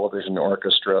Prague Television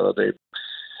Orchestra.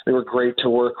 They were great to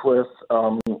work with.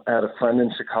 I had a friend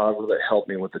in Chicago that helped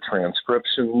me with the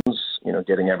transcriptions,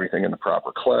 getting everything in the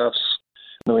proper clefs.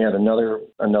 Then we had another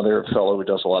fellow who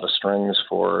does a lot of strings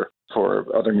for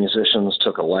other musicians,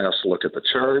 took a last look at the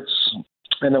charts.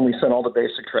 And then we sent all the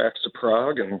basic tracks to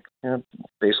Prague and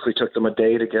basically took them a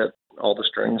day to get all the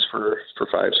strings for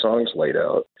 5 songs laid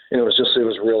out. And it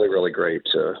was really, really great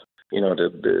to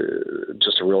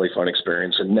just a really fun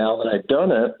experience. And now that I've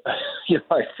done it,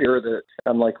 I fear that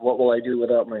I'm like, what will I do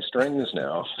without my strings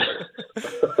now?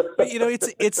 But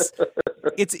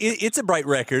it's a bright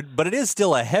record, but it is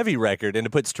still a heavy record, and to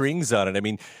put strings on it, I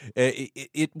mean,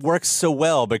 it works so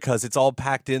well because it's all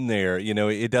packed in there.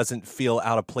 It doesn't feel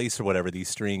out of place or whatever, these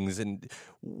strings. And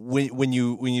when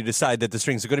you decide that the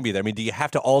strings are going to be there, I mean, do you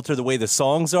have to alter the way the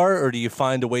songs are, or do you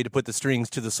find a way to put the strings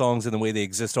to the songs in the way they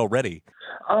exist already?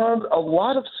 A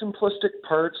lot of simplistic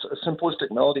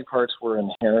melody parts were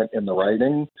inherent in the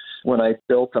writing. When I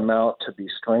built them out to be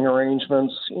string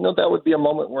arrangements, that would be a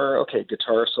moment where, okay,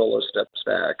 guitar solo steps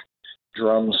back,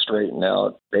 drums straighten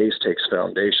out, bass takes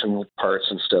foundation parts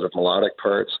instead of melodic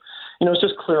parts. It's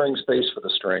just clearing space for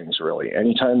the strings, really.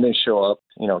 Anytime they show up,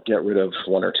 get rid of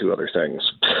one or two other things.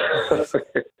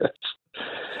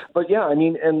 But yeah, I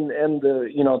mean, and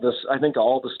this, I think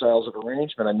all the styles of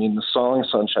arrangement, I mean, the song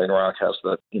Sunshine Rock has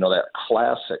that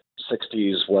classic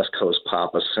 60s West Coast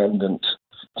pop ascendant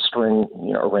string,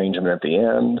 arrangement at the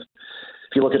end.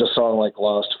 If you look at a song like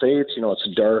Lost Faiths, it's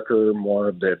darker, more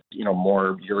of the,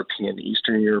 more European,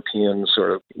 Eastern European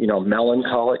sort of,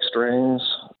 melancholic strings.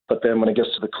 But then when it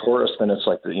gets to the chorus, then it's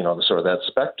like the sort of that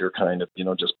Spector kind of,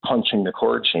 just punching the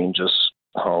chord changes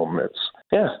home. It's,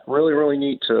 really, really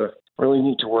neat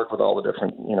to work with all the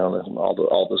different,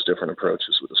 all those different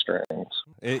approaches with the strings.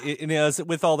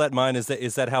 With all that in mind, is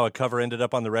that how a cover ended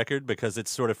up on the record? Because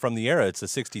it's sort of from the era. It's a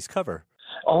 60s cover.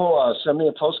 Oh, send me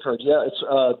a postcard. Yeah, it's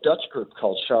a Dutch group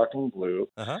called Shocking Blue.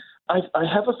 Uh-huh. I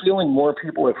have a feeling more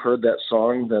people have heard that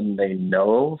song than they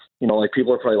know. Like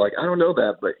people are probably like, I don't know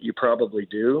that, but you probably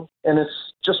do. And it's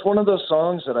just one of those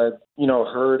songs that I've,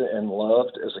 heard and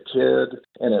loved as a kid,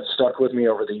 and it stuck with me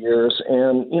over the years.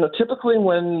 And, typically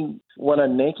when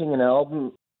I'm making an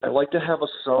album, I like to have a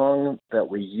song that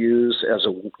we use as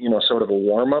a, sort of a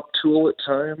warm-up tool at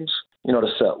times, to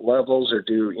set levels or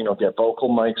do, get vocal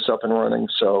mics up and running.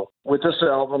 So with this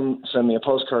album, Send Me a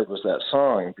Postcard was that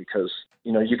song because,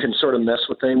 you can sort of mess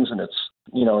with things and it's,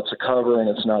 it's a cover and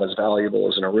it's not as valuable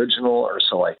as an original, or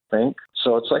so I think.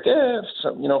 So it's like,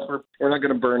 we're not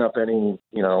going to burn up any,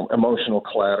 emotional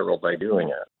collateral by doing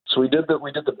it. So we did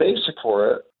the basic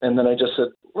for it, and then I just said,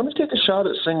 let me take a shot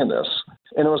at singing this.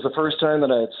 And it was the first time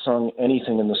that I had sung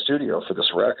anything in the studio for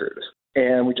this record.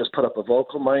 And we just put up a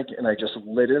vocal mic, and I just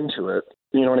lit into it.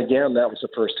 And again, that was the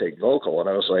first take vocal, and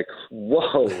I was like,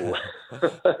 whoa.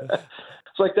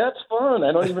 It's like, that's fun.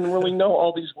 I don't even really know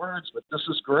all these words, but this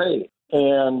is great.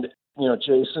 And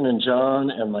Jason and John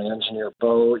and my engineer,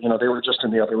 Bo, they were just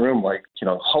in the other room like,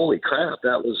 holy crap,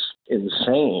 that was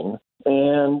insane.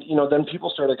 And, then people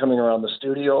started coming around the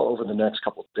studio over the next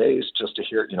couple of days just to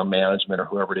hear, management or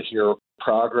whoever to hear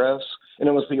progress. And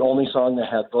it was the only song that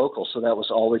had vocals, so that was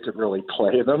all we could really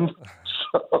play them.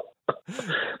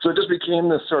 So it just became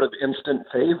this sort of instant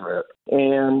favorite.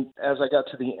 And as I got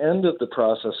to the end of the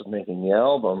process of making the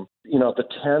album, the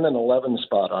 10 and 11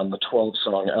 spot on the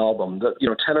 12-song album,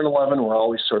 10 and 11 were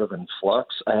always sort of in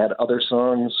flux. I had other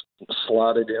songs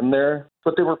slotted in there,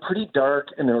 but they were pretty dark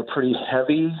and they were pretty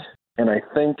heavy. And I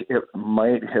think it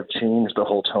might have changed the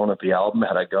whole tone of the album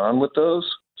had I gone with those.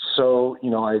 So,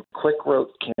 I quick wrote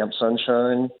Camp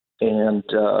Sunshine. And,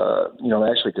 I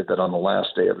actually did that on the last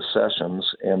day of the sessions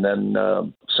and then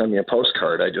sent me a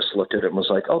postcard. I just looked at it and was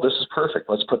like, oh, this is perfect.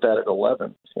 Let's put that at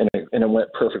 11. And it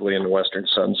went perfectly into Western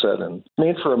Sunset and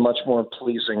made for a much more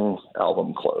pleasing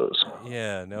album close.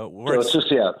 Yeah, no, it works. So it's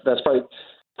just, that's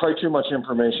probably too much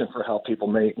information for how people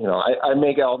make, I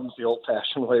make albums the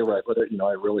old-fashioned way where I put it,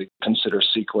 I really consider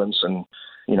sequence and,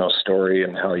 story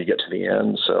and how you get to the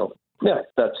end. So. Yeah,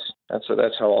 that's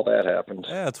how all that happened.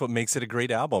 Yeah, that's what makes it a great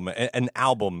album. An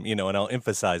album, and I'll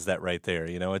emphasize that right there.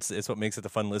 It's what makes it the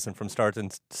fun listen from start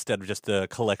instead of just a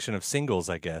collection of singles,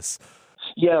 I guess.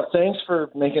 Yeah, thanks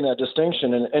for making that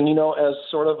distinction. And as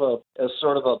sort of a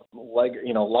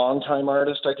longtime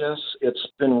artist, I guess it's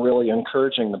been really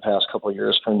encouraging the past couple of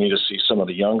years for me to see some of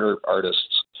the younger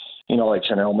artists. Like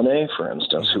Janelle Monáe, for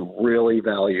instance, who really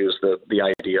values the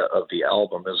idea of the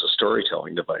album as a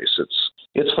storytelling device.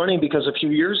 It's funny because a few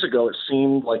years ago it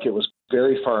seemed like it was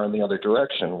very far in the other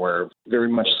direction, where very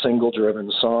much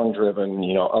single-driven, song-driven,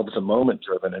 of-the-moment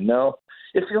driven. And now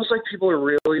it feels like people are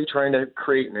really trying to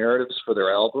create narratives for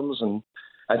their albums, and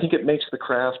I think it makes the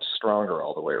craft stronger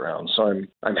all the way around. So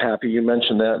I'm happy you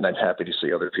mentioned that, and I'm happy to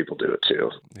see other people do it too.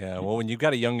 Yeah, well, when you've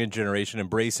got a younger generation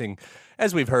embracing,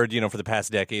 as we've heard, for the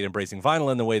past decade, embracing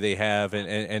vinyl in the way they have,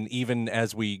 and even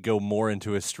as we go more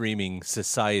into a streaming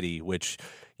society, which,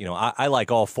 I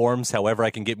like all forms. However I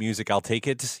can get music, I'll take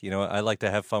it. I like to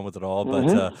have fun with it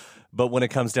all. But when it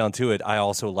comes down to it, I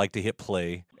also like to hit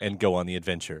play and go on the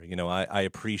adventure. I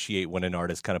appreciate when an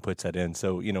artist kind of puts that in.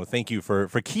 So, thank you for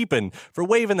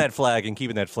waving that flag and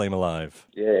keeping that flame alive.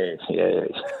 Yay.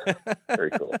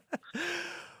 Very cool.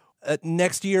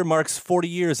 Next year marks 40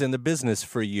 years in the business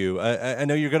for you. I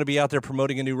know you're going to be out there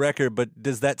promoting a new record, but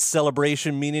does that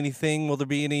celebration mean anything? Will there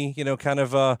be any, kind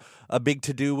of a big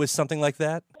to-do with something like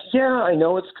that? Yeah, I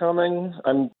know it's coming.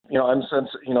 I'm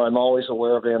always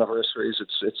aware of anniversaries.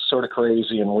 It's sort of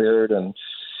crazy and weird, and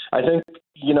I think,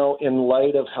 in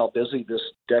light of how busy this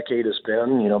decade has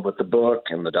been, with the book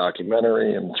and the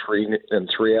documentary and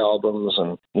three albums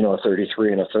and, a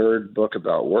 33 and a third book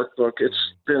about workbook, it's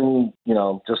been,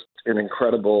 just an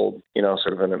incredible,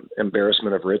 sort of an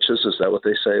embarrassment of riches. Is that what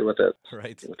they say with it?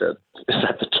 Right. Is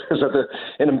that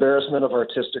an embarrassment of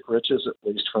artistic riches, at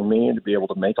least for me, to be able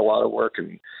to make a lot of work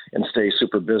and stay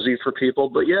super busy for people.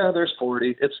 But yeah, there's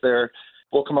 40. It's there.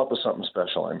 We'll come up with something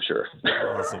special, I'm sure.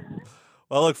 Awesome.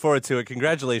 Well, I look forward to it.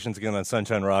 Congratulations again on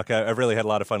Sunshine Rock. I've really had a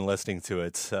lot of fun listening to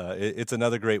it. It's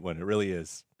another great one. It really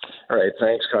is. All right.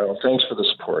 Thanks, Kyle. Thanks for the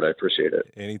support. I appreciate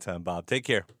it. Anytime, Bob. Take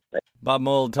care. Bob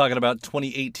Mould talking about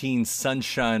 2018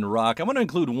 Sunshine Rock. I want to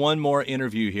include one more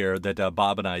interview here that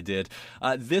Bob and I did.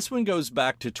 This one goes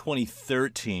back to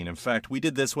 2013. In fact, we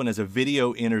did this one as a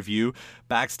video interview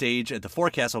backstage at the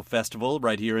Forecastle Festival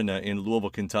right here in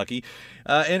Louisville, Kentucky.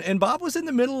 And Bob was in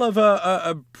the middle of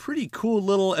a pretty cool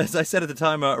little, as I said at the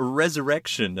time, a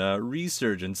resurrection,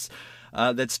 resurgence.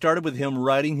 That started with him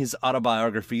writing his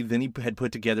autobiography. Then he had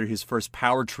put together his first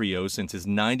power trio since his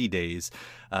 90 days.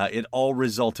 It all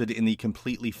resulted in the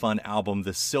completely fun album,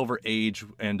 The Silver Age,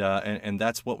 and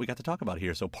that's what we got to talk about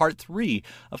here. So part 3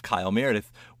 of Kyle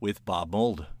Meredith with Bob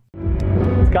Mould.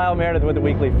 It's Kyle Meredith with the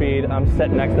Weekly Feed. I'm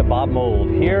sitting next to Bob Mould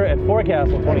here at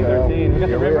Forecastle 2013. We got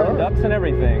the river and ducks and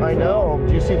everything. I know.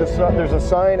 Do you see there's a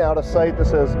sign out of sight that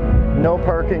says, "No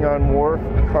parking on wharf.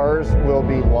 Cars will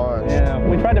be launched." Yeah,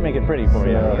 we tried to make it pretty for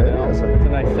you. It's a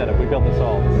nice setup. We built this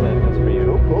all just for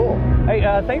you. Cool. Hey,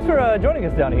 thanks for joining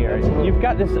us down here. You've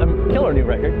got this killer new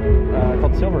record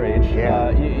called Silver Age. Yeah.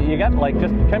 You got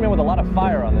just came in with a lot of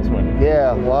fire on this one.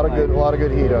 Yeah, a lot of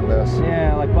good heat on this.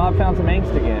 Yeah, like Bob found some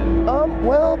angst again.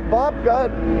 Well, Bob got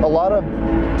a lot of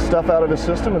stuff out of his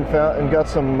system and got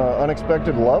some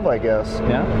unexpected love, I guess.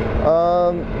 Yeah.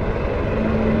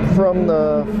 From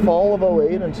the fall of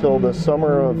 2008 until the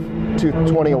summer of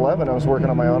 2011, I was working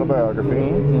on my autobiography.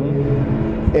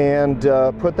 Mm-hmm. and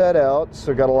put that out.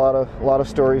 So got a lot of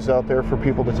stories out there for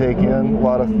people to take in. A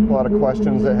lot of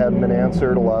questions that hadn't been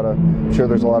answered. I'm sure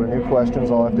there's a lot of new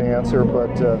questions I'll have to answer, but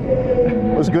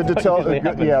it was good to tell.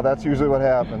 Yeah, that's usually what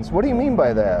happens. What do you mean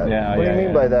by that? What do you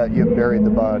mean by that? You buried the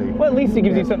body. Well, at least it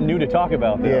gives you something new to talk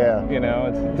about, though. Yeah. You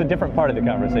know, it's a different part of the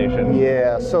conversation.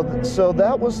 Yeah. So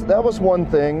that was one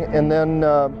thing, and then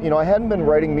I hadn't been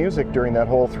writing music during that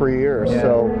whole 3 years. Yeah.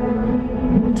 So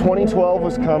 2012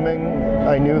 was coming.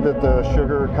 I knew that the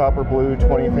Sugar Copper Blue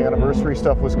 20th anniversary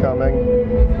stuff was coming,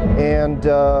 and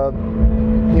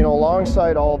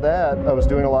alongside all that, I was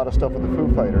doing a lot of stuff with the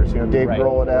Foo Fighters. Dave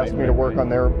Grohl had asked me to work on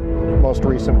their most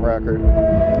recent record.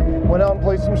 Went out and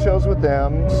played some shows with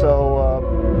them.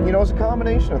 So it was a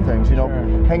combination of things.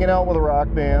 Hanging out with a rock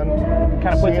band,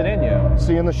 kind of puts it in you.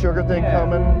 Seeing the Sugar thing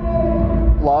coming,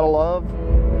 a lot of love.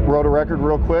 Wrote a record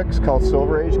real quick. It's called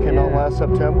Silver Age. Came out last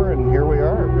September, and here we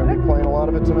are. We're going to be playing a lot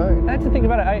of it tonight. That's the thing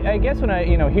about it. I guess when I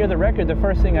hear the record, the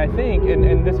first thing I think,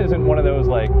 and this isn't one of those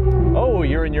like, oh,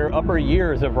 you're in your upper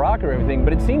years of rock or everything,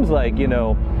 but it seems like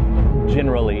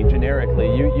generically,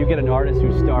 you get an artist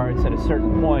who starts at a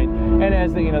certain point, and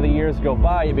as the years go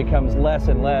by, it becomes less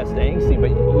and less angsty. But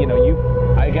you,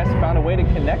 I guess, found a way to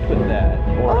connect with that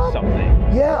or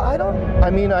something. Yeah, I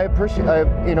appreciate.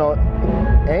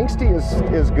 Angsty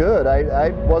is good. I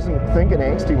wasn't thinking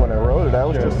angsty when I wrote it. I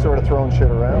was just sort of throwing shit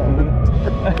around,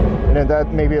 and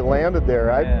that maybe it landed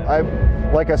there. I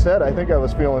like I said, I think I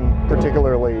was feeling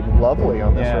particularly lovely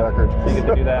on this record. So you get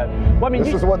to do that. Well, I mean,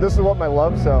 this is what my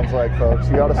love sounds like, folks.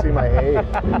 You ought to see my hate.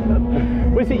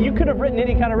 Well, see, you could have written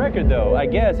any kind of record, though, I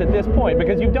guess, at this point,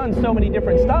 because you've done so many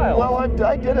different styles. Well,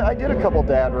 I did a couple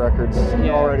dad records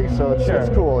already, so it's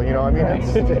cool.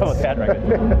 It's dad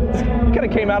records. You kind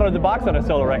of came out of the box on a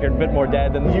solo record, a bit more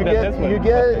dad than this one.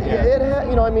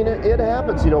 It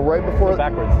happens. Right before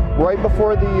backwards.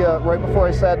 Right before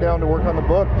I sat down to work on the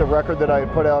book, the record that I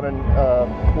put out in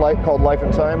called Life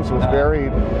and Times was very,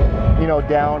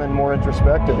 down and more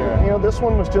introspective. This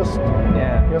one was just,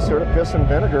 sort of piss and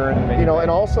vinegar,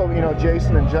 and also,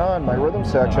 Jason and John, my rhythm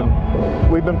section,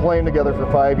 we've been playing together for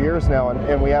 5 years now,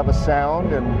 and we have a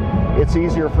sound, and it's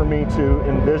easier for me to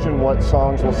envision what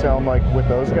songs will sound like with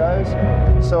those guys.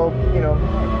 So,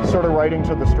 sort of writing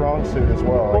to the strong suit as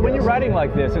well. Well, when you're writing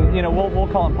like this, and we'll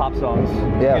call them pop songs,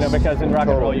 because in rock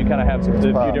and roll you kind of have a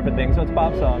few different things, so it's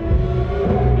pop song.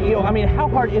 How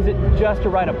hard is it just to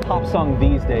write a pop song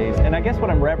these days? And I guess what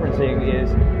I'm referencing is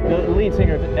the lead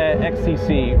singer of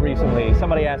XTC recently.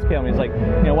 Somebody asked him, he's like,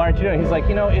 why aren't you doing it? He's like,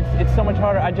 it's so much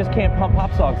harder. I just can't pump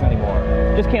pop songs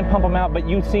anymore. Just can't pump them out. But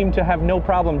you seem to have no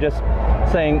problem just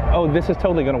saying, oh, this is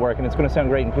totally going to work and it's going to sound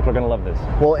great and people are going to love this.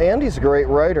 Well, Andy's a great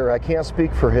writer. I can't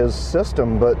speak for his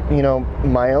system, but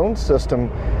my own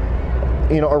system.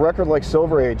 A record like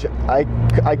Silver Age, I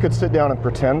could sit down and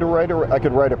pretend to write I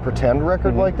could write a pretend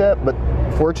record like that, but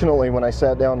fortunately when I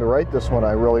sat down to write this one,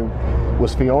 I really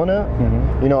was feeling it,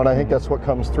 and I think that's what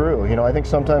comes through. I think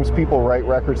sometimes people write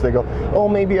records, they go, oh,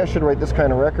 maybe I should write this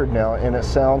kind of record now, and it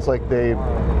sounds like they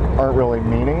aren't really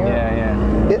meaning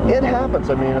it. It happens,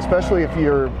 especially if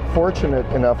you're fortunate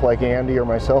enough like Andy or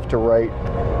myself to write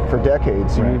for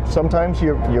decades. Sometimes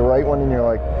you write one and you're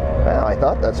like, I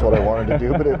thought that's what I wanted to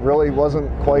do, but it really wasn't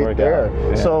quite there.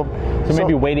 Yeah. So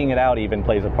maybe waiting it out even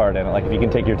plays a part in it. Like if you can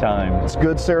take your time. It's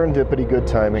good serendipity, good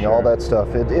timing, all that stuff.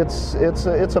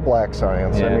 It's a black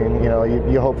science. Yeah.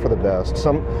 You hope for the best.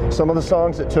 Some of the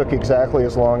songs it took exactly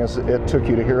as long as it took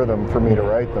you to hear them for me to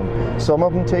write them. Some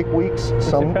of them take weeks.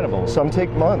 Some take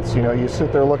months. You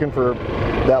sit there looking for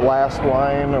that last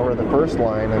line or the first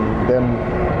line, and then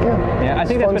I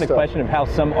think that's been a question of how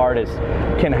some artists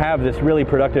can have this really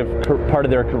productive part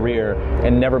of their career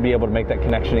and never be able to make that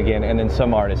connection again. And then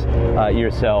some artists,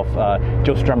 yourself,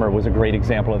 Joe Strummer was a great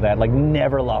example of that. Like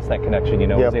never lost that connection.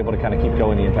 Was able to kind of keep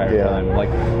going the entire time. Like,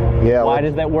 why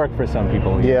does that work for some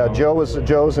people? Joe's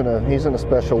in a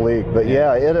special league, but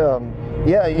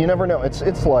you never know.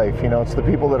 It's life. It's the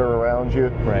people that are around you.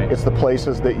 Right. It's the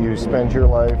places that you spend your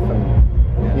life,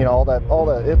 and all that.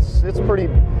 It's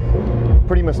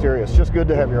pretty mysterious. Just good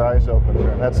to have your eyes open.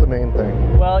 That's the main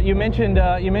thing. Well, you mentioned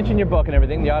your book and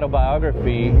everything, the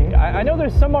autobiography. I know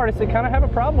there's some artists that kind of have a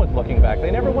problem with looking back. They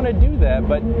never want to do that,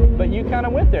 but you kind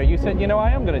of went there. You said,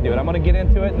 I am going to do it. I'm going to get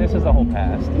into it, and this is the whole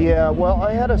past. Yeah. Well,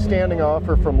 I had a standing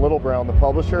offer from Little Brown, the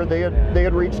publisher. They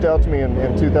had reached out to me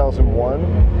in 2001,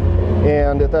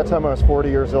 and at that time I was 40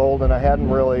 years old, and I hadn't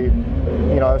really,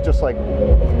 I was just like,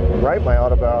 write my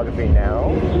autobiography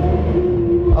now.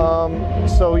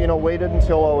 So waited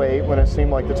until 2008 when it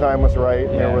seemed like the time was right.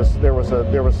 Yeah. There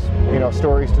was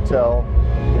stories to tell,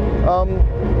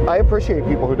 I appreciate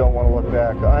people who don't want to look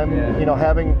back.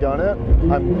 Having done it,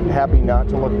 I'm happy not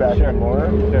to look back anymore.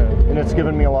 And it's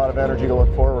given me a lot of energy to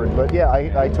look forward. But yeah,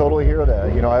 I totally hear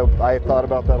that. I thought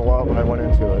about that a lot when I went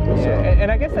into it. So. Yeah,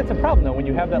 and I guess that's a problem though when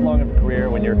you have that long of a career,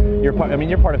 when you're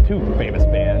part of 2 famous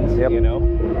bands,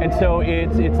 and so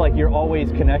it's like you're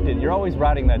always connected. You're always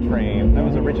riding that train. That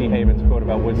was a Richie Havens quote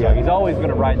about Woodstock. Yeah. He's always going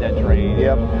to ride that train.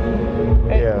 Yep.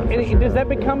 Does that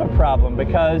become a problem?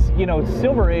 Because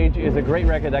Silver Age is a great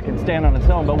record that can stand on its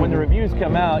own, but when the reviews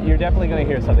come out, you're definitely going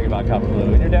to hear something about Copper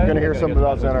Blue. And you're going to hear something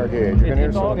about Xenar Gage.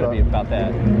 It's all going to be about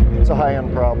that. It's a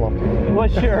high-end problem. Well,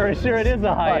 sure, it is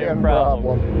a high-end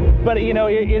problem. But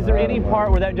is there any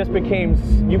part where that just became,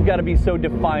 you've got to be so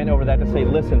defined over that to say,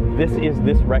 listen, this is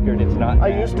this record, it's not.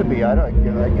 I used to be. I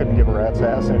couldn't give a rat's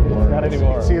ass anymore. Not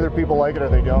anymore. It's either people like it or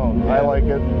they don't. Yeah. I like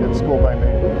it. It's cool by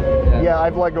me. Yeah,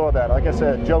 I've let go of that. Like I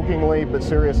said, jokingly, but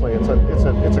seriously, it's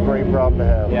a great problem to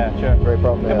have. Yeah, sure. Great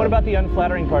problem to have. And what about the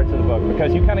unflattering parts of the book?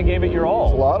 Because you kind of gave it your all.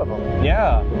 There's a lot of them.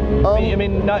 Yeah.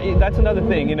 That's another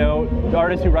thing.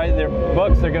 Artists who write their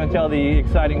books, they're going to tell the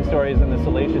exciting stories and the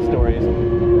salacious stories.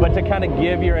 But to kind of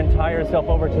give your entire self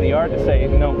over to the art to say,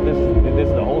 no, this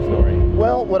is the whole story.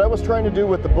 Well, what I was trying to do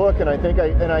with the book, and I think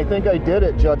I did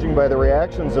it, judging by the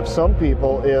reactions of some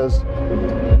people, is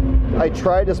I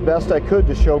tried as best I could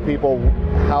to show people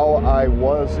how I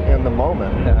was in the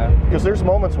moment. Because there's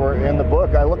moments where in the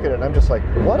book I look at it and I'm just like,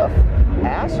 what a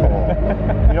asshole.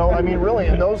 Really,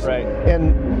 and those,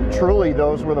 and truly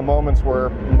those were the moments where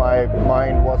my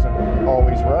mind wasn't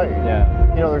always right. Yeah.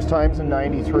 There's times in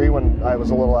 '93 when I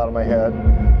was a little out of my head.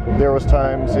 There was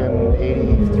times in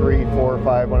 '83, 4,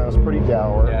 5 when I was pretty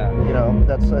dour. Yeah.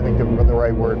 That's, I think, the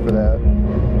right word for that.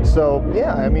 So,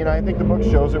 yeah, I think the book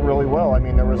shows it really well.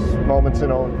 There was moments in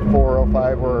 04,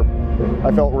 05 where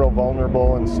I felt real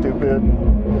vulnerable and stupid.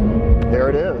 There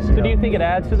it is. So do you think it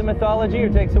adds to the mythology or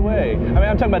takes away?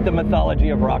 I'm talking about the mythology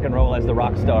of rock and roll as the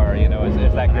rock star,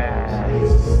 as that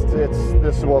goes.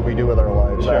 This is what we do with our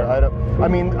lives. Sure.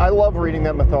 I love reading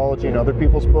that mythology in other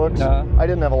people's books. I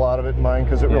didn't have a lot of it in mine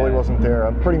because it really wasn't there.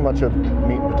 I'm pretty much a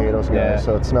meat and potatoes guy,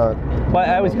 so it's not. Well,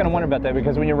 I always kind of wonder about that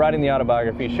because when you're writing the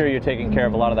autobiography, sure, you're taking care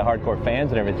of a lot of the hardcore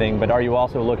fans and everything, but are you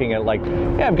also looking at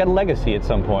I've got a legacy at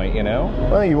some point,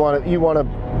 Well, you want to.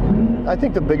 I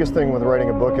think the biggest thing with writing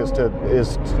a book is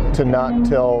to not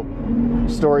tell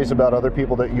stories about other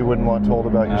people that you wouldn't want told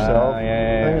about yourself.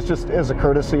 I think it's just as a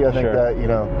courtesy. I think that you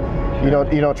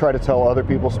don't try to tell other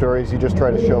people's stories. You just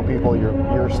try to show people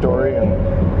your story, and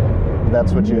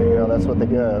that's what that's what they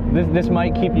get. This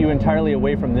might keep you entirely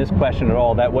away from this question at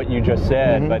all. That what you just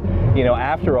said, but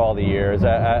after all the years,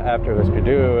 after Husker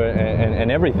Du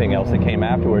and everything else that came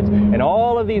afterwards, and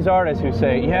all of these artists who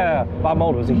say, yeah, Bob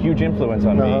Mould was a huge influence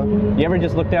on me. You ever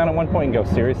just look down at one point and go,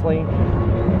 seriously?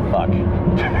 Fuck.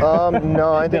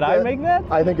 No, I think Did I make that?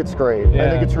 I think it's great. Yeah. I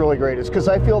think it's really great. It's because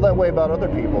I feel that way about other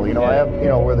people. I have,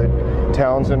 where the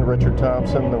Townsend, Richard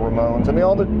Thompson, the Ramones.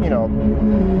 All the,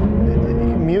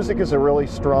 music is a really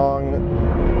strong,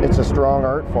 it's a strong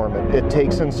art form. It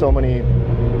takes in so many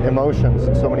emotions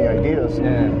and so many ideas.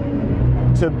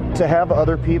 To have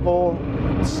other people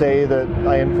say that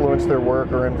I influence their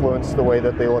work or influence the way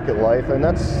that they look at life, and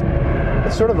it's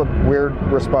sort of a weird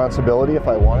responsibility if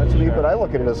I want it to be, but I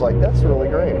look at it as that's really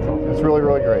great. It's really,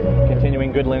 really great.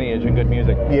 Continuing good lineage and good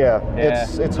music. Yeah.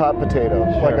 It's hot potato,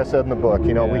 like I said in the book.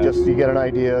 You get an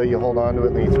idea, you hold on to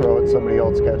it, and you throw it, somebody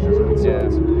else catches it. So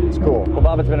it's cool. Well,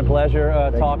 Bob, it's been a pleasure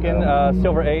talking.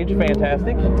 Silver Age,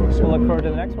 fantastic. We'll look forward to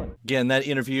the next one. Again, that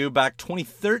interview back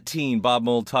 2013, Bob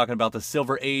Mould talking about the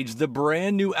Silver Age. The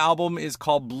brand new album is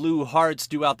called Blue Hearts,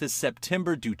 due out this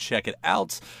September. Do check it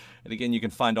out. And again, you can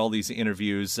find all these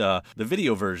interviews, the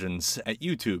video versions, at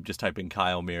YouTube. Just type in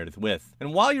Kyle Meredith with.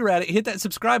 And while you're at it, hit that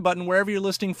subscribe button wherever you're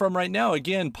listening from right now.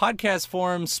 Again, podcast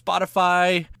form,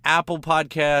 Spotify, Apple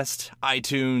Podcast,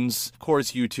 iTunes, of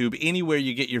course, YouTube, anywhere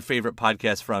you get your favorite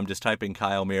podcast from. Just type in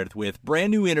Kyle Meredith with.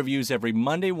 Brand new interviews every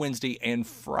Monday, Wednesday, and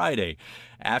Friday.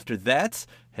 After that,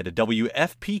 head to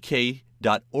WFPK.org.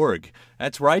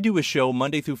 That's where I do a show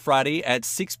Monday through Friday at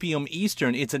 6 p.m.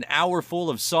 Eastern. It's an hour full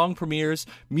of song premieres,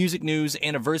 music news,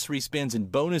 anniversary spins,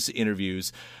 and bonus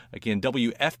interviews. Again,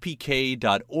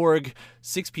 WFPK.org,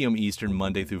 6 p.m. Eastern,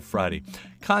 Monday through Friday.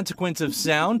 Consequence of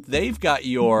Sound, they've got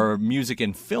your music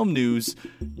and film news.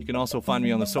 You can also find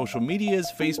me on the social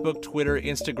medias, Facebook, Twitter,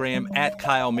 Instagram, at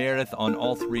Kyle Meredith on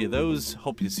all three of those.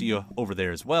 Hope to see you over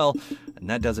there as well. And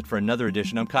that does it for another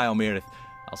edition. I'm Kyle Meredith.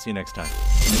 I'll see you next time.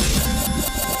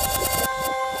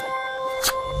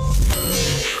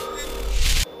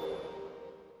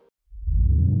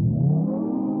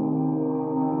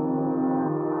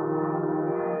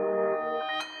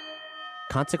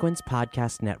 Consequence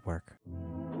Podcast Network.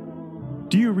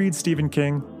 Do you read Stephen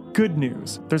King? Good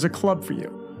news. There's a club for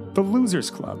you. The Losers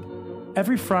Club.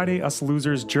 Every Friday, us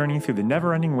losers journey through the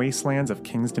never-ending wastelands of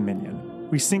King's Dominion.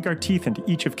 We sink our teeth into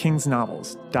each of King's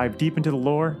novels, dive deep into the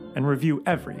lore, and review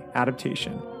every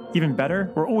adaptation. Even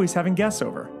better, we're always having guests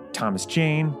over. Thomas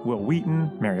Jane, Will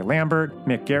Wheaton, Mary Lambert,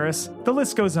 Mick Garris, the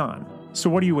list goes on. So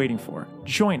what are you waiting for?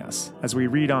 Join us as we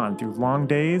read on through long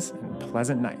days and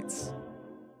pleasant nights.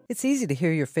 It's easy to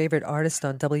hear your favorite artist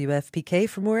on WFPK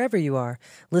from wherever you are.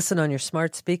 Listen on your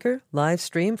smart speaker, live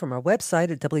stream from our website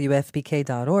at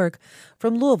WFPK.org,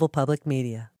 from Louisville Public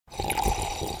Media.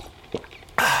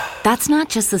 That's not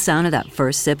just the sound of that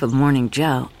first sip of Morning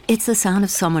Joe. It's the sound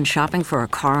of someone shopping for a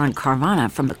car on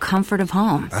Carvana from the comfort of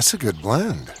home. That's a good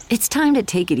blend. It's time to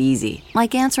take it easy,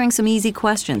 like answering some easy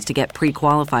questions to get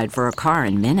pre-qualified for a car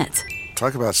in minutes.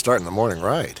 Talk about starting the morning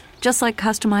right. Just like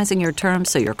customizing your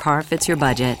terms so your car fits your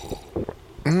budget.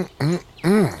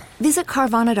 Visit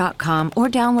Carvana.com or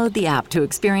download the app to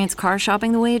experience car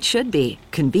shopping the way it should be.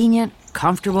 Convenient,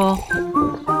 comfortable.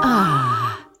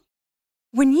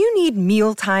 When you need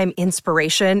mealtime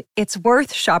inspiration, it's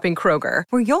worth shopping Kroger,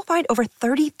 where you'll find over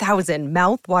 30,000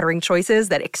 mouth-watering choices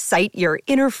that excite your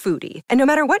inner foodie. And no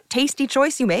matter what tasty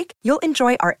choice you make, you'll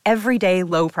enjoy our everyday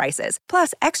low prices,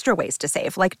 plus extra ways to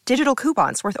save, like digital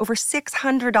coupons worth over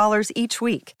 $600 each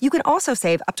week. You can also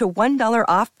save up to $1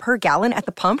 off per gallon at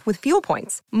the pump with fuel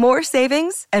points. More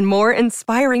savings and more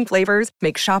inspiring flavors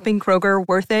make shopping Kroger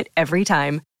worth it every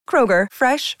time. Kroger,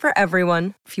 fresh for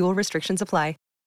everyone. Fuel restrictions apply.